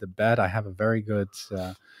the bed. I have a very good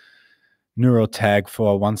neuro tag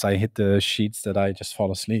for once I hit the sheets that I just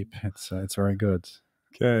fall asleep. It's very good.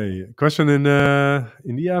 Okay, question in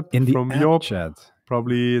the app from app Job, chat.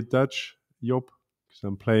 probably Dutch Job, because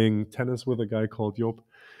I'm playing tennis with a guy called Job.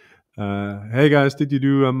 Hey guys, did you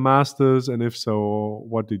do a master's? And if so,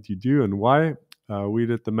 what did you do and why? We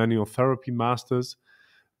did the manual therapy masters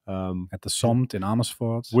At the SOMT in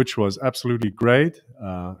Amersfoort. which was absolutely great.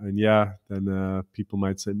 And yeah, then people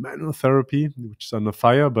might say manual therapy, which is under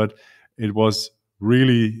fire, but it was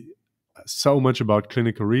really so much about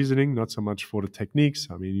clinical reasoning, not so much for the techniques.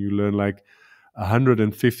 I mean, you learn like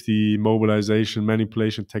 150 mobilization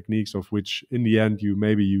manipulation techniques, of which in the end you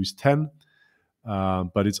maybe use 10.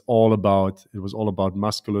 But it was all about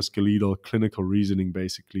musculoskeletal clinical reasoning,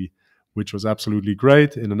 basically, which was absolutely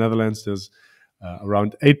great. In the Netherlands, there's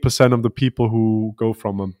around 8% of the people who go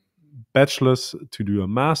from a bachelor's to do a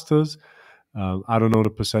master's. I don't know the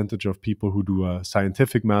percentage of people who do a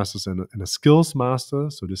scientific master's and a skills master.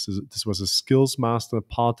 So this was a skills master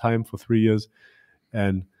part-time for 3 years.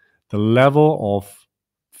 And the level of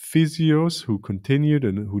physios who continued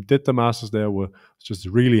and who did the masters there were just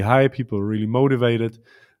really high. People were really motivated.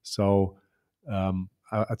 So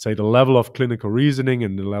I'd say the level of clinical reasoning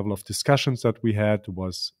and the level of discussions that we had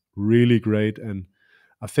was really great. And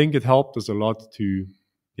I think it helped us a lot to,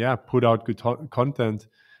 put out good content,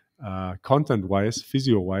 content-wise,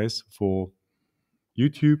 physio-wise, for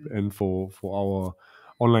YouTube and for our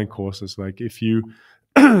online courses. Like if you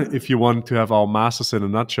if you want to have our masters in a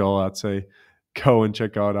nutshell, I'd say go and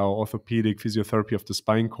check out our orthopedic physiotherapy of the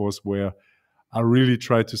spine course, where I really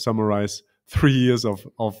try to summarize 3 years of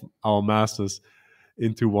our masters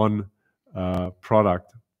into one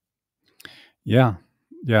product. Yeah.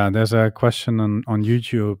 There's a question on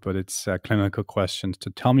YouTube, but it's clinical questions to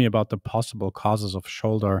tell me about the possible causes of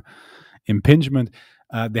shoulder impingement.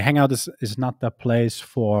 The Hangout is not the place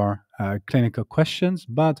for clinical questions,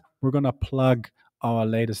 but we're going to plug our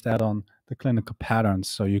latest add-on, the clinical patterns.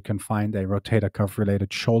 So you can find a rotator cuff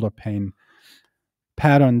related shoulder pain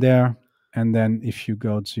pattern there. And then if you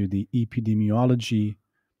go to the epidemiology,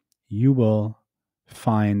 you will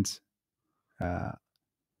find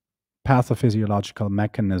pathophysiological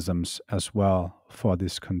mechanisms as well for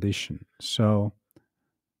this condition. So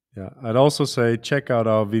yeah, I'd also say check out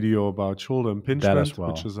our video about shoulder impingement, as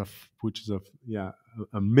well. which is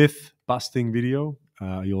a myth busting video.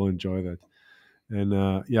 You'll enjoy that.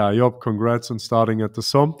 And yeah, Job, congrats on starting at the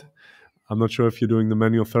SOMT. I'm not sure if you're doing the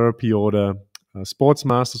manual therapy or the sports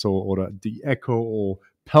masters or the echo or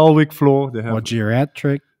pelvic floor. They have Or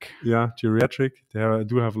geriatric. Yeah, geriatric. They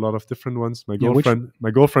do have a lot of different ones. My Yeah,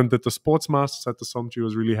 girlfriend did the sports masters at the SOMT. She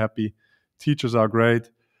was really happy. Teachers are great.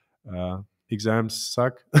 Exams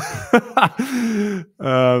suck, but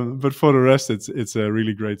for the rest, it's a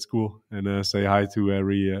really great school. And say hi to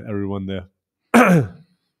everyone there.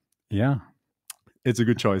 Yeah. It's a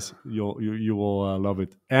good choice. You will love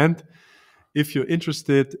it. And if you're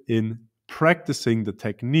interested in practicing the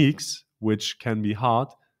techniques, which can be hard,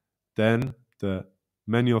 then the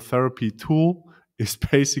manual therapy tool is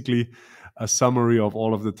basically a summary of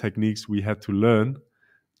all of the techniques we had to learn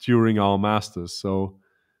during our masters. So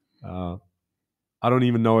I don't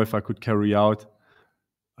even know if I could carry out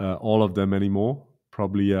all of them anymore.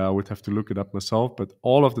 Probably I would have to look it up myself. But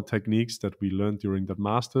all of the techniques that we learned during that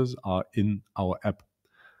masters are in our app.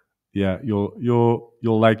 Yeah, you'll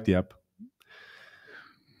like the app.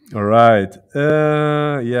 All right.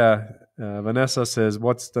 Vanessa says,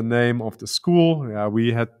 "What's the name of the school?" Yeah,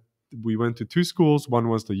 we went to two schools. One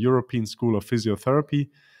was the European School of Physiotherapy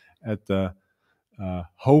at the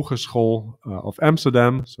Hogeschool of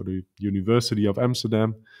Amsterdam, so the University of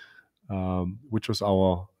Amsterdam, which was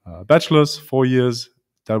our bachelor's, 4 years.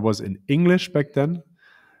 That was in English back then.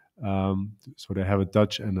 So they have a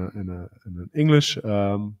Dutch and an English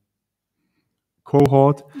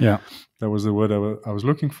cohort. Yeah. That was the word I was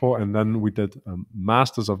looking for. And then we did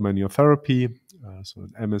Masters of Manual Therapy, so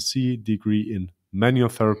an MSc degree in manual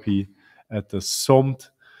therapy at the SOMT,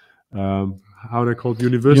 how they called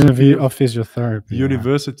University of Physiotherapy.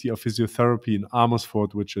 University of Physiotherapy in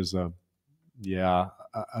Amersfoort, which is a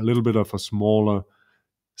little bit of a smaller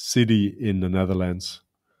city in the Netherlands.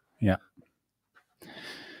 Yeah.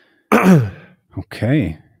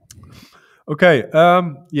 Okay.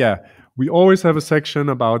 We always have a section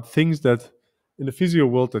about things that in the physio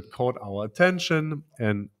world that caught our attention.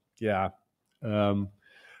 And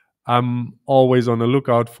I'm always on the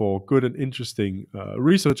lookout for good and interesting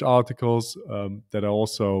research articles that I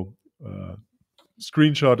also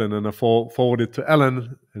screenshot and then I forward it to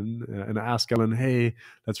Ellen and ask Ellen, hey,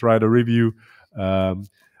 let's write a review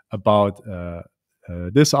about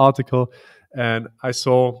this article. And I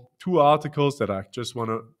saw two articles that I just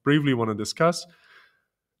briefly want to discuss.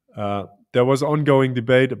 There was ongoing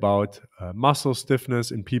debate about muscle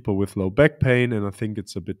stiffness in people with low back pain, and I think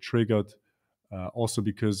it's a bit triggered also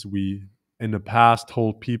because we in the past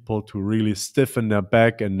told people to really stiffen their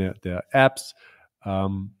back and their abs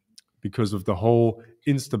because of the whole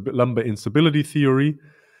lumbar instability theory.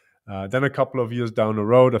 Then a couple of years down the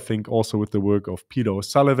road, I think also with the work of Peter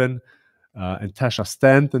O'Sullivan and Tasha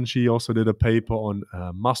Stanton, she also did a paper on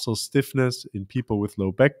muscle stiffness in people with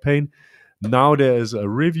low back pain. Now there is a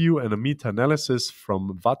review and a meta-analysis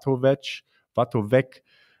from Vatovec,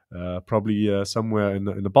 probably somewhere in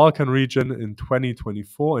the Balkan region in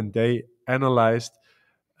 2024, and they analyzed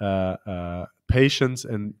patients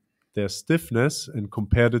and their stiffness and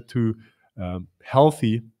compared it to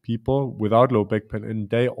healthy people without low back pain, and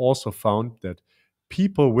they also found that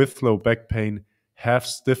people with low back pain have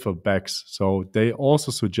stiffer backs. So they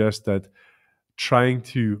also suggest that trying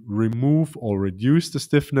to remove or reduce the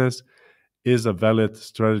stiffness is a valid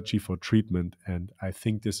strategy for treatment. And I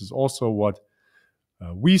think this is also what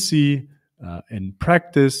we see in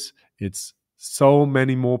practice. It's so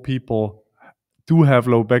many more people do have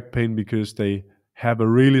low back pain because they have a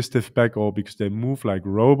really stiff back or because they move like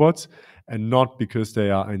robots and not because they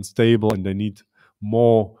are unstable and they need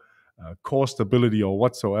more core stability or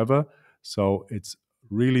whatsoever. So it's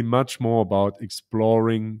really much more about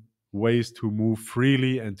exploring ways to move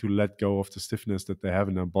freely and to let go of the stiffness that they have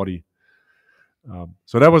in their body.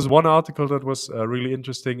 So that was one article that was really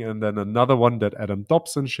interesting, and then another one that Adam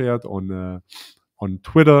Dobson shared on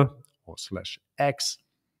Twitter or /X,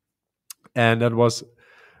 and that was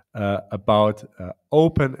about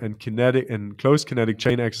open and kinetic and closed kinetic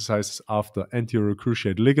chain exercises after anterior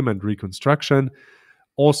cruciate ligament reconstruction.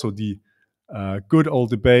 Also, the good old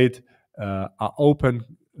debate: are open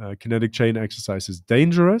kinetic chain exercises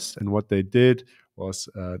dangerous? And what they did was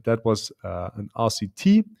that was an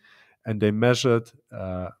RCT. And they measured,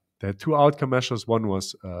 they had two outcome measures. One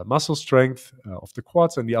was muscle strength of the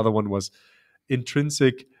quads, and the other one was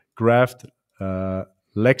intrinsic graft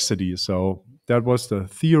laxity. So that was the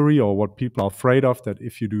theory, or what people are afraid of, that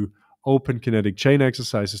if you do open kinetic chain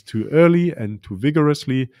exercises too early and too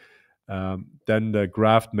vigorously, then the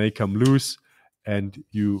graft may come loose and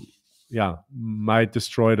you might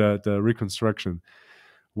destroy the reconstruction.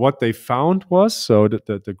 What they found was, so that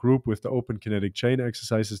the group with the open kinetic chain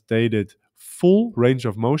exercises, they did full range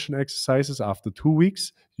of motion exercises after 2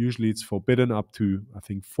 weeks. Usually it's forbidden up to, I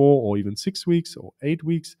think, 4 or even 6 weeks or 8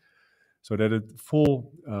 weeks. So they did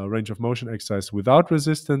full range of motion exercise without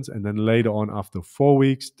resistance. And then later on, after 4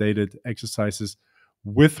 weeks, they did exercises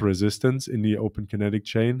with resistance in the open kinetic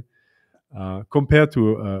chain compared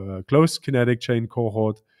to a closed kinetic chain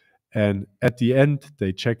cohort. And at the end,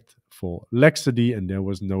 they checked for laxity, and there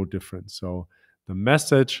was no difference. So the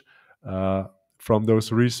message from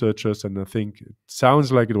those researchers, and I think it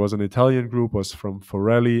sounds like it was an Italian group, was from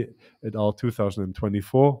Forelli et al.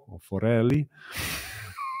 2024, or Forelli,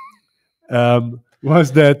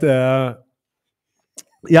 was that,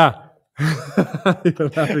 yeah, you're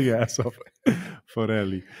laughing your ass off,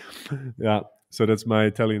 Forelli. Yeah, so that's my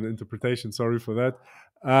Italian interpretation. Sorry for that.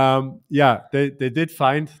 Yeah, they did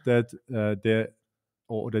find that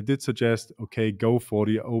they did suggest, okay, go for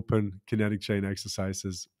the open kinetic chain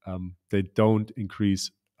exercises. They don't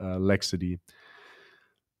increase laxity.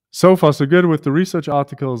 So far, so good with the research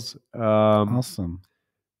articles. Awesome.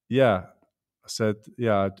 Yeah, I said,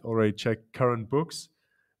 yeah, I'd already checked current books.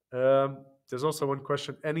 There's also one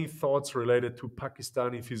question. Any thoughts related to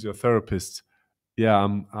Pakistani physiotherapists? Yeah,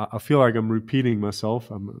 I feel like I'm repeating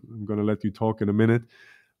myself. I'm going to let you talk in a minute.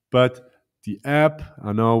 But the app,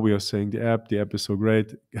 I know we are saying the app is so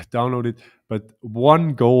great, download it. But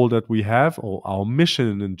one goal that we have, or our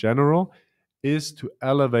mission in general, is to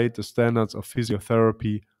elevate the standards of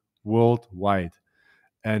physiotherapy worldwide.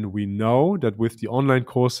 And we know that with the online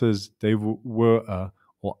courses, they were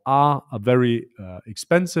or are a very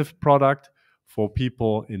expensive product for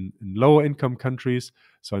people in lower income countries.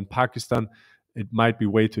 So in Pakistan, it might be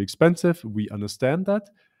way too expensive. We understand that.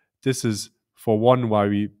 This is, for one, why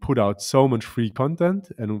we put out so much free content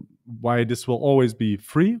and why this will always be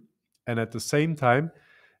free. And at the same time,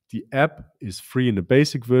 the app is free in the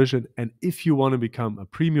basic version. And if you want to become a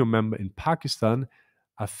premium member in Pakistan,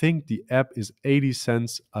 I think the app is 80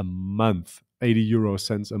 cents a month, 80 euro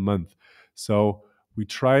cents a month. So we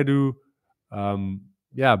try to,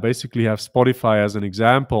 basically have Spotify as an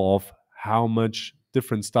example of how much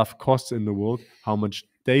different stuff costs in the world, how much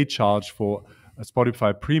they charge for a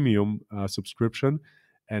Spotify premium subscription.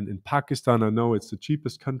 And in Pakistan, I know it's the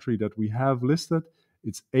cheapest country that we have listed.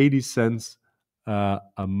 It's 80 cents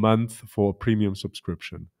a month for a premium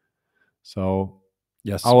subscription. So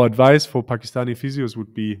yes, our advice for Pakistani physios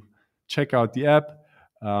would be check out the app.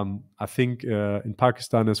 I think in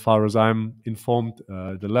Pakistan, as far as I'm informed,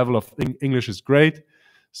 the level of English is great.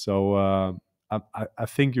 So I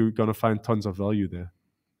think you're going to find tons of value there.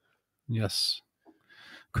 Yes.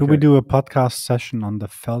 Could we do a podcast session on the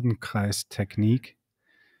Feldenkrais technique?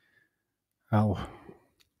 Oh.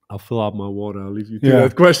 I'll fill up my water. I'll leave you to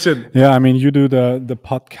that question. Yeah, I mean, you do the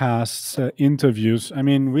podcast interviews. I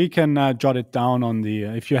mean, we can jot it down on the.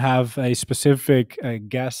 If you have a specific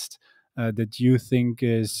guest that you think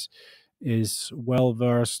is well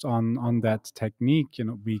versed on that technique,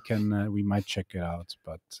 we might check it out.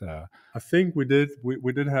 But I think we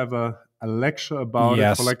did have a lecture about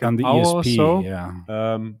it for like on an the hour ESP,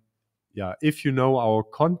 or so. If you know our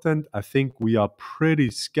content, I think we are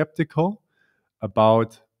pretty skeptical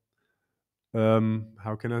about.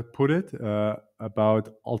 How can I put it? About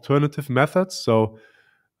alternative methods. So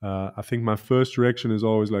I think my first reaction is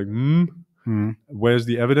always like, where's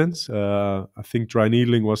the evidence? I think dry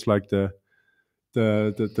needling was like the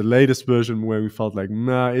latest version where we felt like,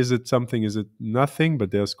 is it something? Is it nothing?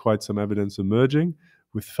 But there's quite some evidence emerging.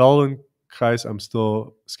 With Feldenkrais, I'm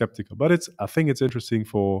still skeptical, but I think it's interesting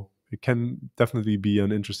it can definitely be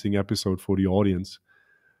an interesting episode for the audience.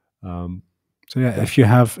 So if you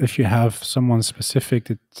have someone specific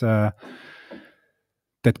that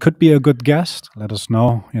could be a good guest, let us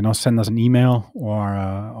know. Send us an email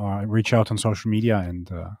or reach out on social media, and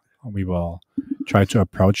we will try to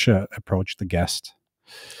approach the guest.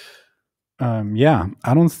 I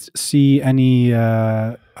don't see any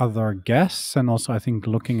other guests, and also I think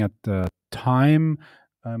looking at the time,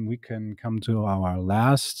 we can come to our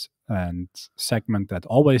last and segment that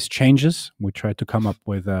always changes. We try to come up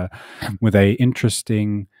with a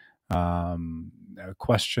interesting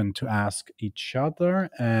question to ask each other,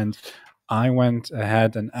 and I went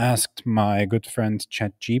ahead and asked my good friend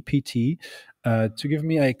ChatGPT to give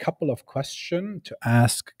me a couple of questions to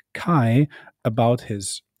ask Kai about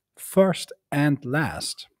his first and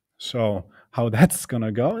last. So how that's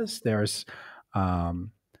gonna go is there's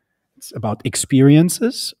it's about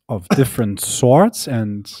experiences of different sorts,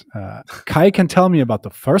 and Kai can tell me about the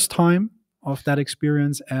first time of that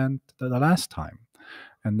experience and the last time.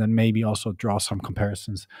 and then maybe also draw some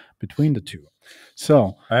comparisons between the two.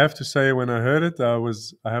 So I have to say, when I heard it,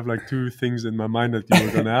 I have like two things in my mind that you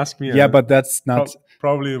were going to ask me. yeah, but that's not.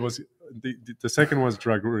 Probably it was the second was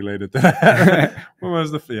drug related. What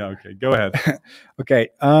was the? Yeah, okay, go ahead. Okay,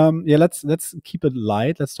 yeah, let's keep it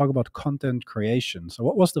light. Let's talk about content creation. So,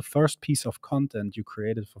 what was the first piece of content you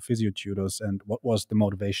created for Physiotutors, and what was the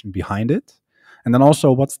motivation behind it? And then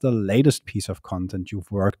also, what's the latest piece of content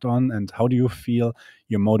you've worked on, and how do you feel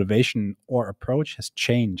your motivation or approach has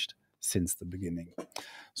changed since the beginning?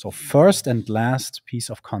 So, first and last piece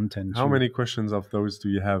of content. How many questions of those do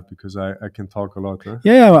you have? Because I can talk a lot. Huh?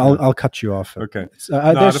 Yeah, I'll cut you off. Okay.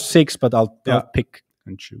 There's 6, but I'll pick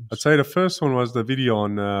and choose. I'd say the first one was the video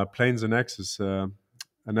on planes and axis,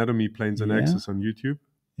 anatomy planes and axis on YouTube.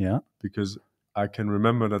 Yeah. Because I can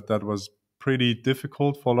remember that was pretty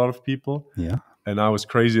difficult for a lot of people. Yeah. And I was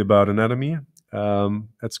crazy about anatomy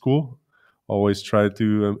at school. Always tried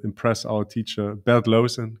to impress our teacher, Bert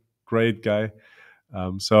Loosen, great guy.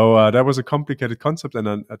 So that was a complicated concept, and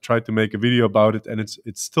I tried to make a video about it, and it's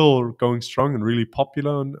still going strong and really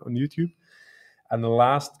popular on YouTube. And the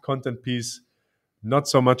last content piece, not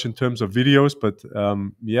so much in terms of videos, but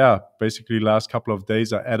basically last couple of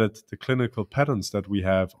days I added the clinical patterns that we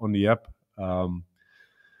have on the app.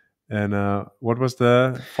 And what was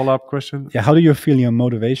the follow-up question? Yeah, how do you feel your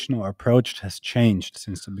motivation or approach has changed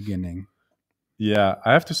since the beginning? Yeah,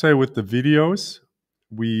 I have to say with the videos,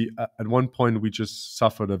 we at one point we just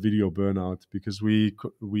suffered a video burnout because we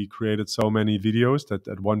created so many videos that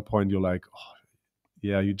at one point you're like, oh,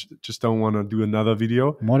 yeah, you just don't want to do another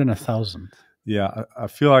video. More than 1,000. Yeah, I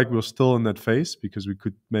feel like we're still in that phase because we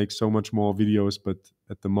could make so much more videos, but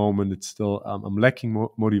at the moment it's still I'm lacking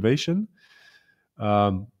motivation.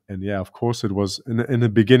 And yeah, of course, it was in the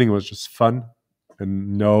beginning it was just fun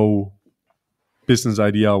and no business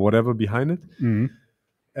idea or whatever behind it. Mm-hmm.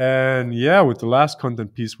 And yeah, with the last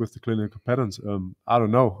content piece with the clinical patterns, I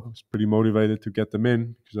don't know. I was pretty motivated to get them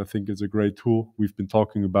in because I think it's a great tool. We've been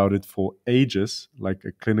talking about it for ages, like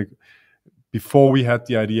a clinic. Before we had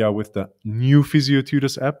the idea with the new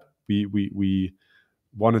Physiotutors app, we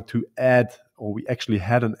wanted to add, or we actually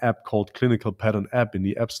had an app called Clinical Pattern App in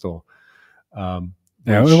the App Store.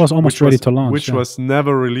 It was almost ready to launch. Which was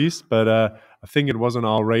never released, but I think it was on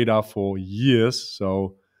our radar for years.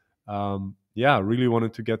 So I really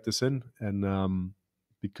wanted to get this in. And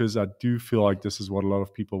because I do feel like this is what a lot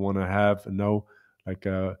of people want to have and know, like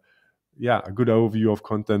a good overview of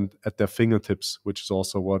content at their fingertips, which is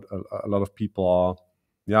also what a lot of people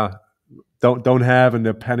are, don't have, and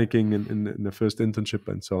they're panicking in the first internship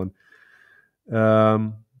and so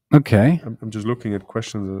on. Okay. I'm just looking at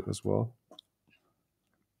questions as well.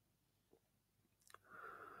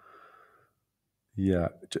 Yeah,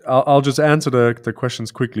 I'll just answer the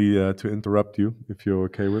questions quickly to interrupt you, if you're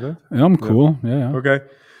okay with it. I'm cool. Yeah. Okay.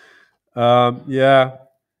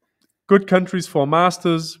 Good countries for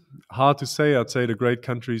masters. Hard to say. I'd say the great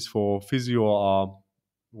countries for physio are,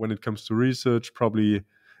 when it comes to research, probably,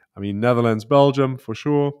 Netherlands, Belgium for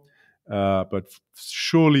sure, but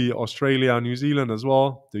surely Australia, New Zealand as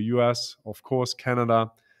well. The US, of course,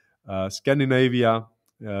 Canada, Scandinavia,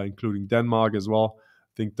 including Denmark as well.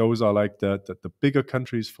 I think those are like the bigger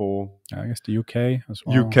countries for. I guess the UK as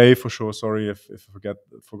well. UK for sure. Sorry if I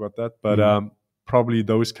forgot that, but probably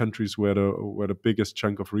those countries where the biggest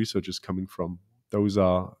chunk of research is coming from. Those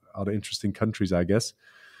are the interesting countries, I guess.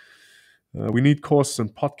 We need courses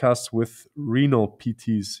and podcasts with renal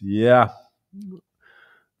PTs. Yeah.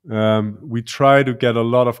 We try to get a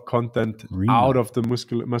lot of content out of the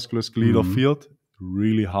musculoskeletal field.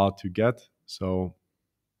 Really hard to get. So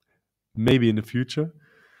maybe in the future.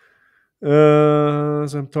 So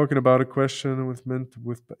I'm talking about a question with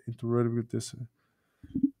intervertebrate this.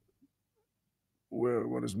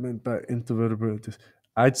 What is meant by intervertebrate?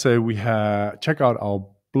 I'd say we check out our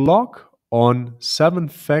blog on 7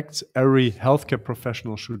 facts every healthcare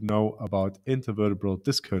professional should know about intervertebral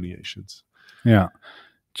disc herniations. Yeah,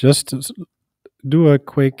 just do a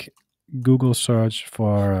quick Google search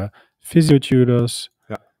for Physiotutors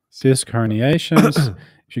disc herniations.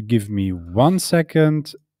 If you give me 1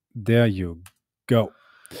 second, there you go.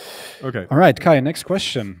 Okay. All right, Kai. Next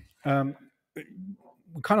question.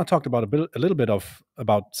 We kind of talked about a little bit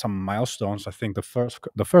about some milestones. I think the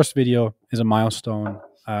first video is a milestone,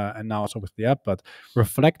 and now also with the app. But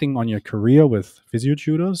reflecting on your career with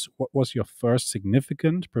Physiotutors, what was your first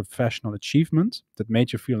significant professional achievement that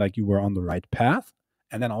made you feel like you were on the right path?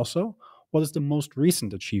 And then also, what is the most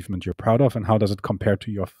recent achievement you're proud of, and how does it compare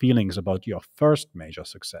to your feelings about your first major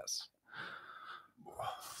success?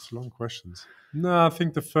 That's long questions. No, I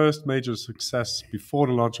think the first major success before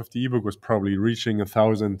the launch of the ebook was probably reaching a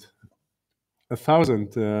thousand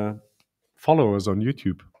followers on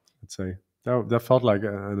YouTube. I'd say that felt like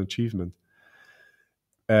an achievement.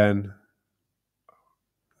 And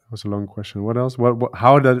that was a long question. What else?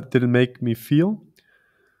 How did it make me feel?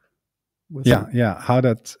 Yeah. How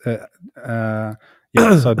that?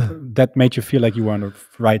 Yeah. So that made you feel like you were on the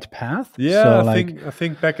right path. Yeah, So I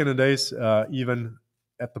think back in the days, even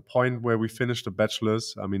at the point where we finished the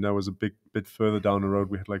bachelor's, I mean, that was a bit further down the road.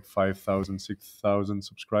 We had like 5,000, 6,000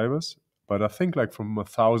 subscribers. But I think like from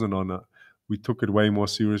 1,000 on, we took it way more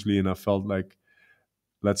seriously, and I felt like,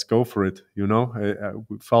 let's go for it. You know,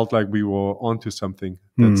 we felt like we were onto something.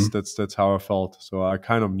 That's how I felt. So I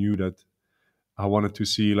kind of knew that I wanted to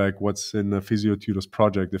see like what's in the Physiotutors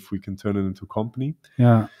project, if we can turn it into a company.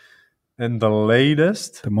 yeah. And the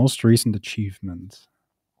most recent achievement,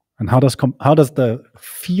 and how does the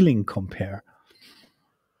feeling compare?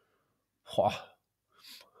 What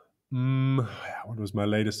was my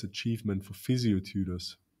latest achievement for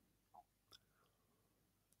Physiotutors?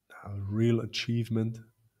 A real achievement?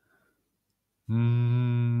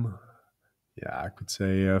 Yeah, I could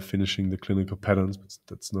say finishing the clinical patterns, but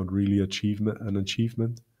that's not really an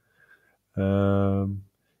achievement.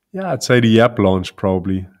 Yeah, I'd say the app launch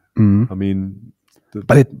probably. I mean,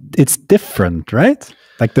 but it's different, right?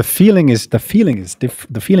 Like the feeling is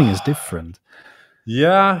different.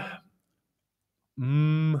 Yeah,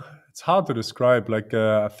 it's hard to describe. Like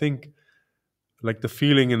I think, like the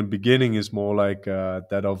feeling in the beginning is more like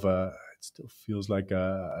that of it still feels like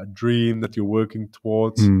a dream that you're working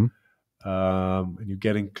towards, and you're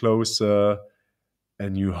getting closer,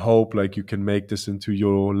 and you hope like you can make this into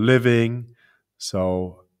your living.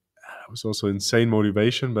 So it was also insane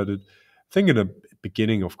motivation. But I think in the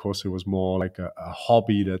beginning, of course, it was more like a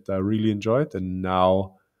hobby that I really enjoyed. And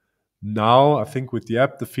now I think with the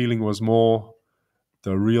app, the feeling was more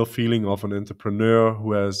the real feeling of an entrepreneur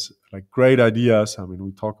who has like great ideas. I mean,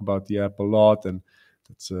 we talk about the app a lot, and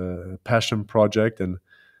it's a passion project. And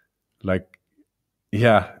like,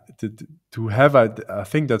 yeah, to have, I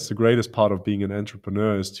think that's the greatest part of being an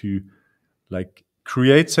entrepreneur, is to like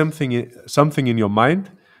create something in your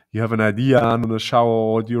mind. You have an idea under the shower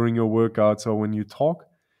or during your workouts or when you talk,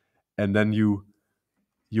 and then you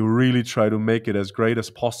really try to make it as great as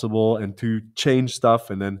possible and to change stuff.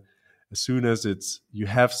 And then as soon as you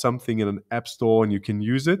have something in an app store and you can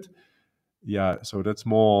use it, yeah, so that's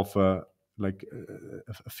more of a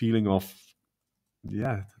feeling of,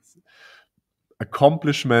 yeah,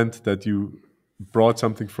 accomplishment, that you brought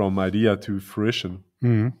something from idea to fruition.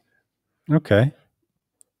 Okay.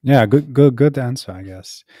 Yeah, good answer, I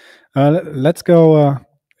guess. Let's go.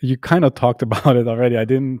 You kind of talked about it already. I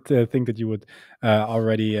didn't think that you would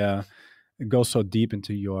already go so deep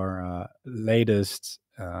into your latest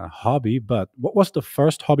hobby, but what was the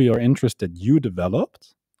first hobby or interest that you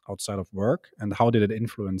developed outside of work, and how did it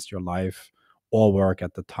influence your life or work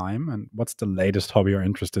at the time? And what's the latest hobby or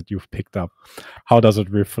interest that you've picked up? How does it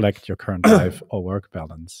reflect your current life or work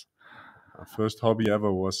balance? Our first hobby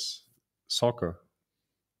ever was soccer.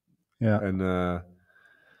 Yeah. And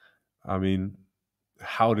I mean,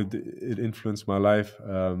 how did it influence my life?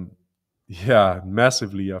 Yeah,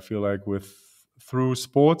 massively. I feel like through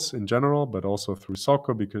sports in general, but also through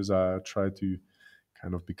soccer, because I tried to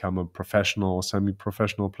kind of become a professional or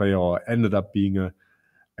semi-professional player, or ended up being a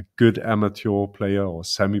good amateur player or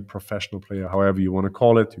semi-professional player, however you want to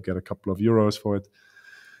call it. You get a couple of euros for it.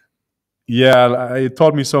 Yeah, it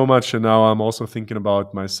taught me so much. And now I'm also thinking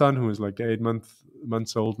about my son, who is like 8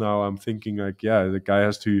 months old now. I'm thinking like, yeah, the guy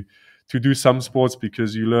has to do some sports,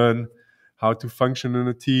 because you learn how to function in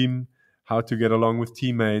a team, how to get along with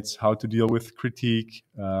teammates, how to deal with critique,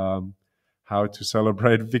 how to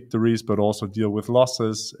celebrate victories, but also deal with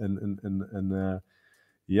losses, and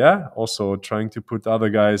yeah, also trying to put other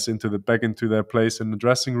guys back into their place in the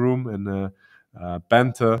dressing room, and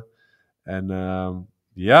banter. And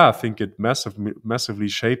yeah, I think it massively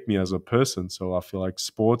shaped me as a person. So I feel like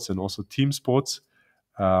sports, and also team sports,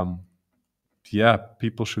 yeah,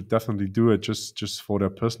 people should definitely do it just for their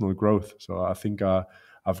personal growth. So I think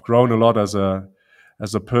I've grown a lot as a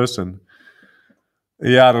person.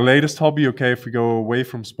 Yeah, the latest hobby. Okay, if we go away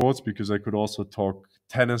from sports, because I could also talk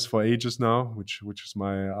tennis for ages now, which is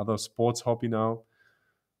my other sports hobby now.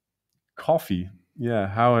 Coffee.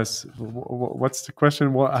 Yeah, what's the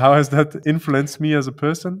question? How has that influenced me as a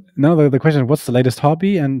person? No, the question: what's the latest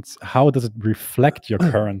hobby, and how does it reflect your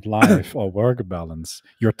current life or work balance?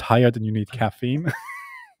 You're tired and you need caffeine.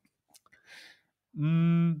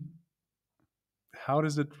 How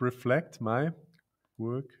does it reflect my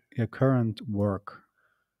work? Your current work.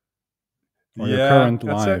 or your Yeah, current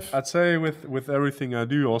life? I'd say with everything I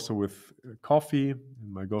do, also with coffee.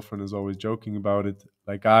 My girlfriend is always joking about it.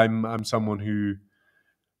 Like I'm someone who,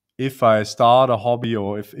 if I start a hobby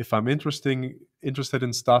or if I'm interested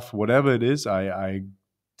in stuff, whatever it is, I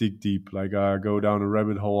dig deep. Like I go down a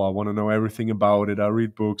rabbit hole. I want to know everything about it. I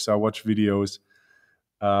read books. I watch videos.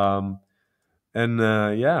 Um, and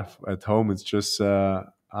yeah, at home it's just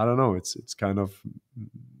I don't know. It's kind of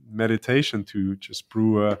meditation to just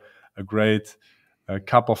brew a great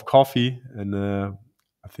cup of coffee, and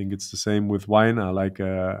I think it's the same with wine. I like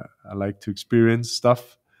to experience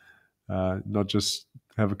stuff, not just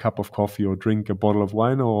have a cup of coffee or drink a bottle of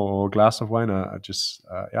wine or a glass of wine. I just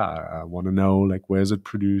yeah, I want to know, like, where is it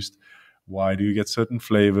produced? Why do you get certain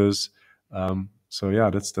flavors? So yeah,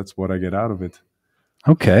 that's what I get out of it.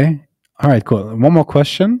 Okay. All right, cool. One more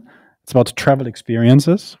question. It's about travel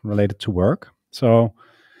experiences related to work. So,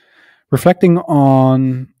 reflecting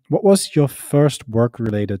on what was your first work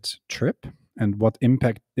related trip and what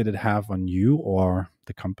impact did it have on you or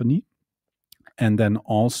the company? And then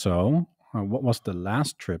also, what was the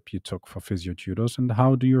last trip you took for Physiotutors and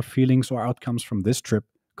how do your feelings or outcomes from this trip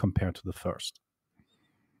compare to the first?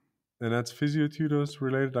 And that's Physiotutors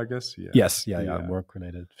related, I guess. Yeah, Yes, yeah, yeah, yeah, work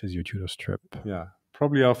related Physiotutors trip. yeah.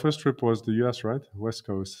 Probably our first trip was the US, right? West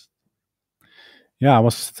Coast. Yeah, I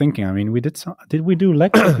was thinking. I mean, we did. Did we do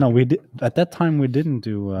lectures? No, we did. At that time, we didn't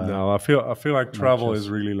do. No, I feel like travel is lectures.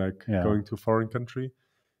 really like Yeah. going to a foreign country.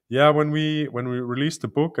 Yeah, when we released the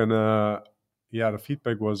book, and yeah, the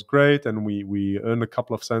feedback was great, and we earned a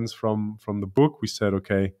couple of cents from the book. We said,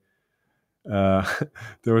 okay, uh,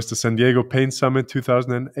 there was the San Diego Pain Summit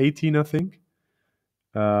 2018, I think,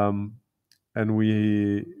 and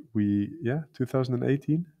we yeah,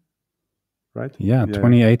 2018, right? Yeah, Yeah,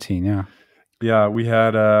 2018. Yeah. yeah, we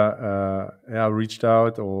had yeah, reached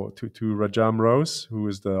out or to Rajam Rose, who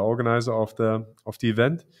is the organizer of the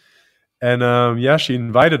event, and yeah, she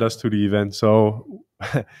invited us to the event. So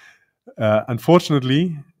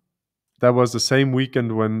unfortunately, that was the same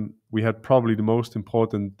weekend when we had probably the most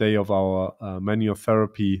important day of our manual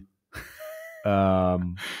therapy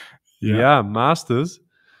yeah, masters.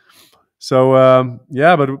 So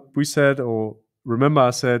yeah, but we said, or remember,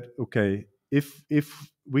 I said, okay, if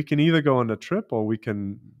we can either go on a trip or we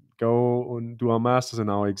can go and do our masters and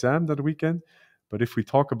our exam that weekend. But if we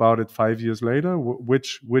talk about it 5 years later,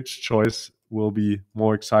 which choice will be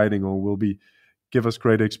more exciting or will be give us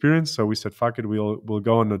great experience? So we said, fuck it, we'll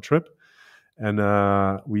go on a trip, and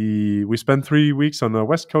we spent 3 weeks on the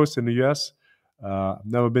West Coast in the US. I've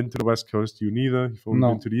never been to the West Coast. You neither. You've only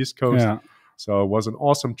been No. to the East Coast. Yeah. So it was an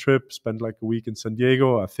awesome trip. Spent like a week in San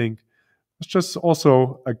Diego. I think it's just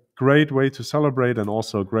also a great way to celebrate, and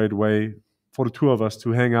also a great way for the two of us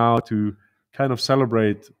to hang out, to kind of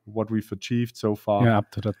celebrate what we've achieved so far. Yeah.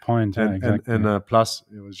 Up to that point. Yeah. Exactly. And plus,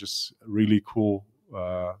 it was just a really cool,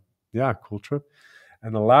 yeah, cool trip.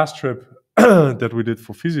 And the last trip that we did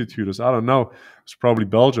for Physiotutors, I don't know, it's probably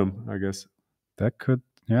Belgium, I guess. That could.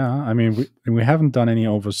 Yeah. I mean, we haven't done any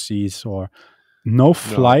overseas or no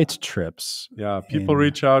flight trips. Yeah, people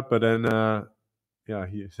reach out, but then yeah,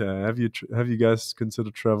 have you guys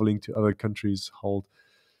considered traveling to other countries, hold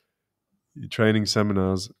training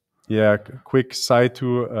seminars? Yeah, quick side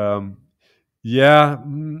tour. Yeah,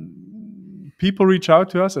 people reach out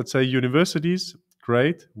to us at, say, universities.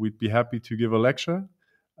 Great, we'd be happy to give a lecture,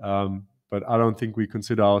 but I don't think we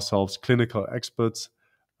consider ourselves clinical experts.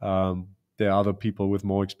 There are other people with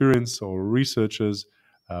more experience or researchers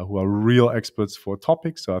who are real experts for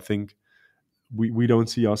topics. So I think we don't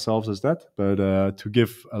see ourselves as that. But to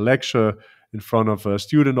give a lecture in front of a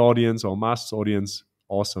student audience or master's audience,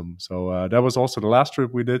 awesome. So that was also the last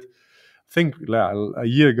trip we did. I think a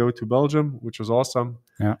year ago to Belgium, which was awesome.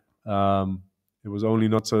 Yeah. It was only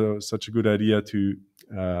not such a good idea to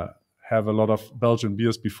have a lot of Belgian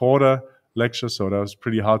beers before the lecture, so that was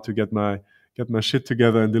pretty hard to get my shit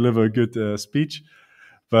together and deliver a good speech.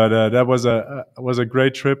 But that was a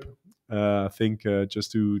great trip. I think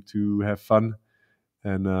just to have fun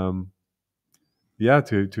and yeah,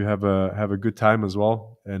 to have a good time as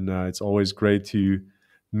well. And it's always great to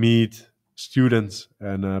meet students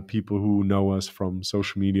and people who know us from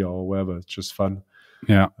social media or wherever. It's just fun.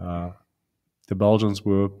 Yeah. The Belgians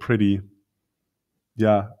were pretty,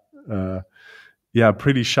 yeah, yeah,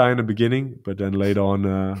 pretty shy in the beginning, but then later on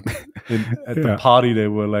at the party they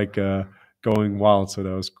were like going wild. So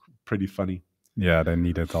that was pretty funny. Yeah, they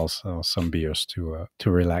needed also some beers to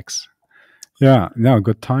relax. Yeah, no,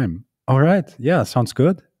 good time. All right, yeah, sounds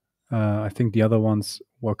good. I think the other ones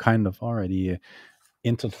were kind of already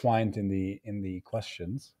intertwined in the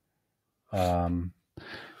questions. Yeah,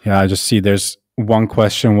 I just see there's One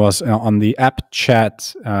question was on the app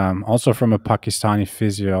chat, also from a Pakistani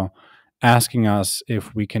physio, asking us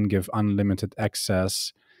if we can give unlimited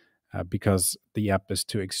access because the app is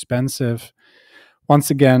too expensive. Once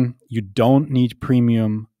again, you don't need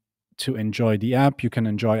premium to enjoy the app. You can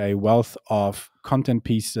enjoy a wealth of content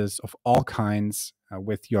pieces of all kinds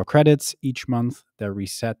with your credits each month. They're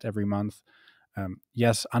reset every month.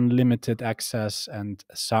 Yes, unlimited access and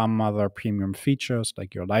some other premium features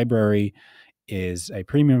like your library is a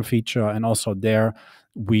premium feature. And also, there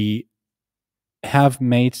we have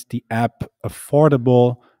made the app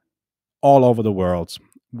affordable all over the world.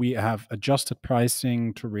 We have adjusted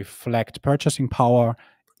pricing to reflect purchasing power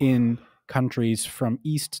in countries from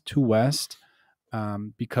east to west,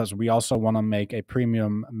 because we also want to make a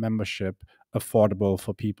premium membership affordable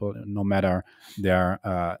for people, no matter their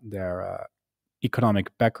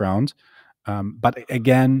economic background. But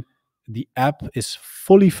again, the app is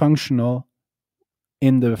fully functional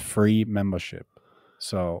in the free membership,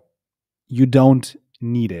 so you don't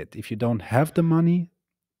need it. If you don't have the money,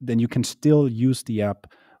 then you can still use the app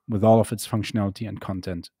with all of its functionality and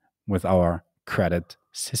content with our credit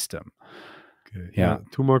system. Okay. Yeah.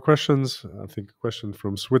 Two more questions. I think a question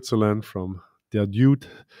from Switzerland from their dude.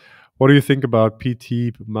 What do you think about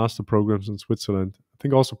PT master programs in Switzerland? I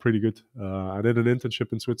think also pretty good. I did an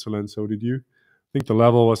internship in Switzerland, so did you. I think the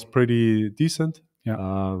level was pretty decent.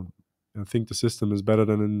 Yeah. I think the system is better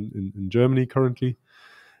than in Germany currently.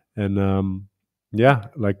 And yeah,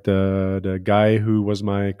 like the guy who was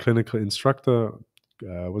my clinical instructor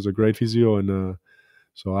was a great physio, and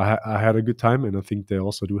so I had a good time. And I think they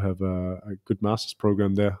also do have a good master's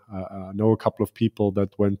program there. I know a couple of people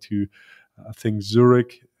that went to, I think,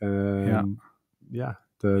 Zurich, and yeah.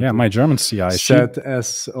 My German CI. Said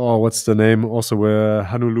as, what's the name? Also, where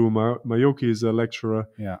Hanulu Mayoki is a lecturer.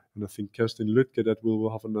 Yeah. And I think Kerstin Lütke that will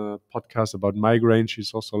have a podcast about migraine.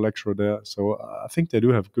 She's also a lecturer there. So I think they do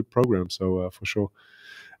have good programs. So for sure.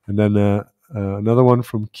 And then another one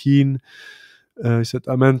from Keen. He said,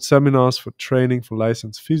 I meant seminars for training for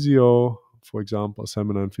licensed physio, for example, a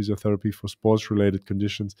seminar in physiotherapy for sports-related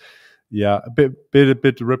conditions. Yeah, a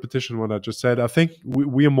bit repetition what I just said. I think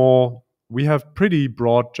we have pretty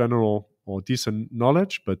broad, general or decent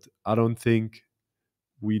knowledge, but I don't think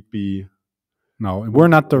we'd be. No, we're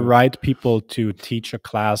not the right people to teach a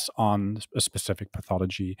class on a specific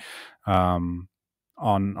pathology, on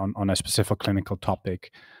a specific clinical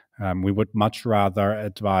topic. We would much rather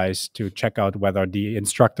advise to check out whether the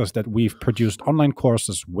instructors that we've produced online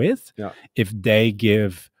courses with, if they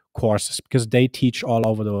give courses, because they teach all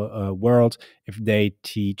over the world, if they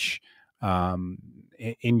teach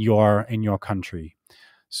in your country.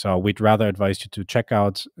 So we'd rather advise you to check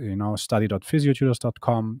out,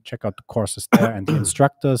 study.physiotutors.com, check out the courses there and the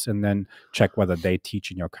instructors, and then check whether they teach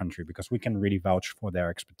in your country, because we can really vouch for their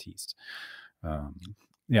expertise.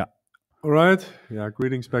 Yeah. All right. Yeah.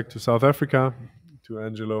 Greetings back to South Africa, to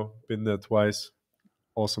Angelo. Been there twice.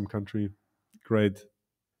 Awesome country. Great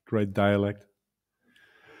dialect.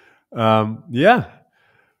 Yeah.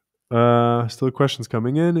 Still questions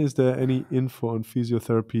coming in. Is there any info on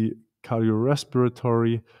physiotherapy,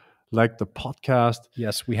 cardiorespiratory, like the podcast?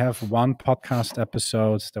 Yes, we have one podcast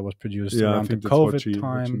episode that was produced around the COVID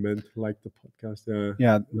time. What she meant, like the podcast.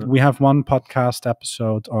 Yeah, we have one podcast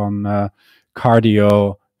episode on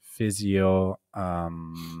cardio, physio,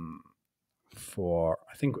 for,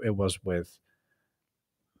 I think it was with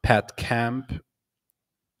Pat Camp.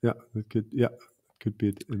 Yeah, it could be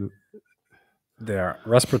it. Their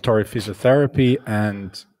respiratory physiotherapy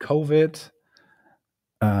and COVID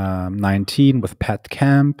 19 with Pat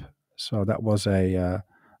Camp. So that was a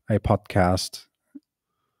podcast.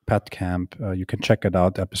 Pat Camp. You can check it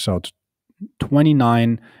out. Episode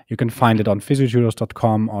 29. You can find it on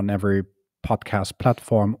physiotutors.com, on every podcast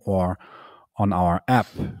platform, or on our app.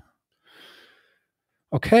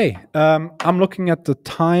 Okay, I'm looking at the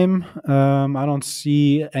time. I don't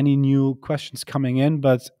see any new questions coming in,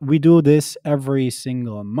 but we do this every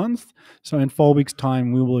single month. So in 4 weeks'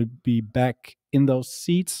 time, we will be back in those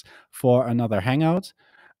seats for another Hangout.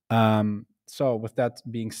 So with that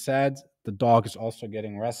being said, the dog is also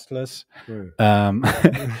getting restless. We're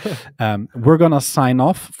gonna sign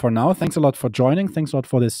off for now. Thanks a lot for joining. Thanks a lot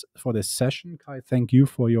for this session, Kai. Thank you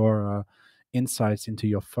for your insights into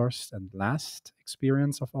your first and last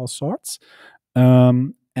experience of all sorts.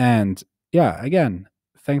 And yeah, again,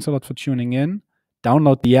 thanks a lot for tuning in.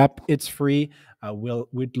 Download the app; it's free.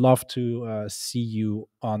 We'd love to see you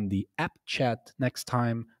on the app chat next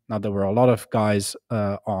time. Now there were a lot of guys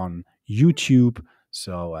on YouTube,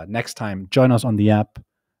 so next time join us on the app,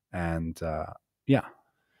 and yeah,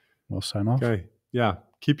 we'll sign off. Okay, yeah.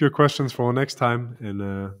 keep your questions for next time, and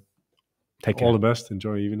Take all care. the best.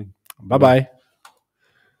 Enjoy your evening. Bye bye.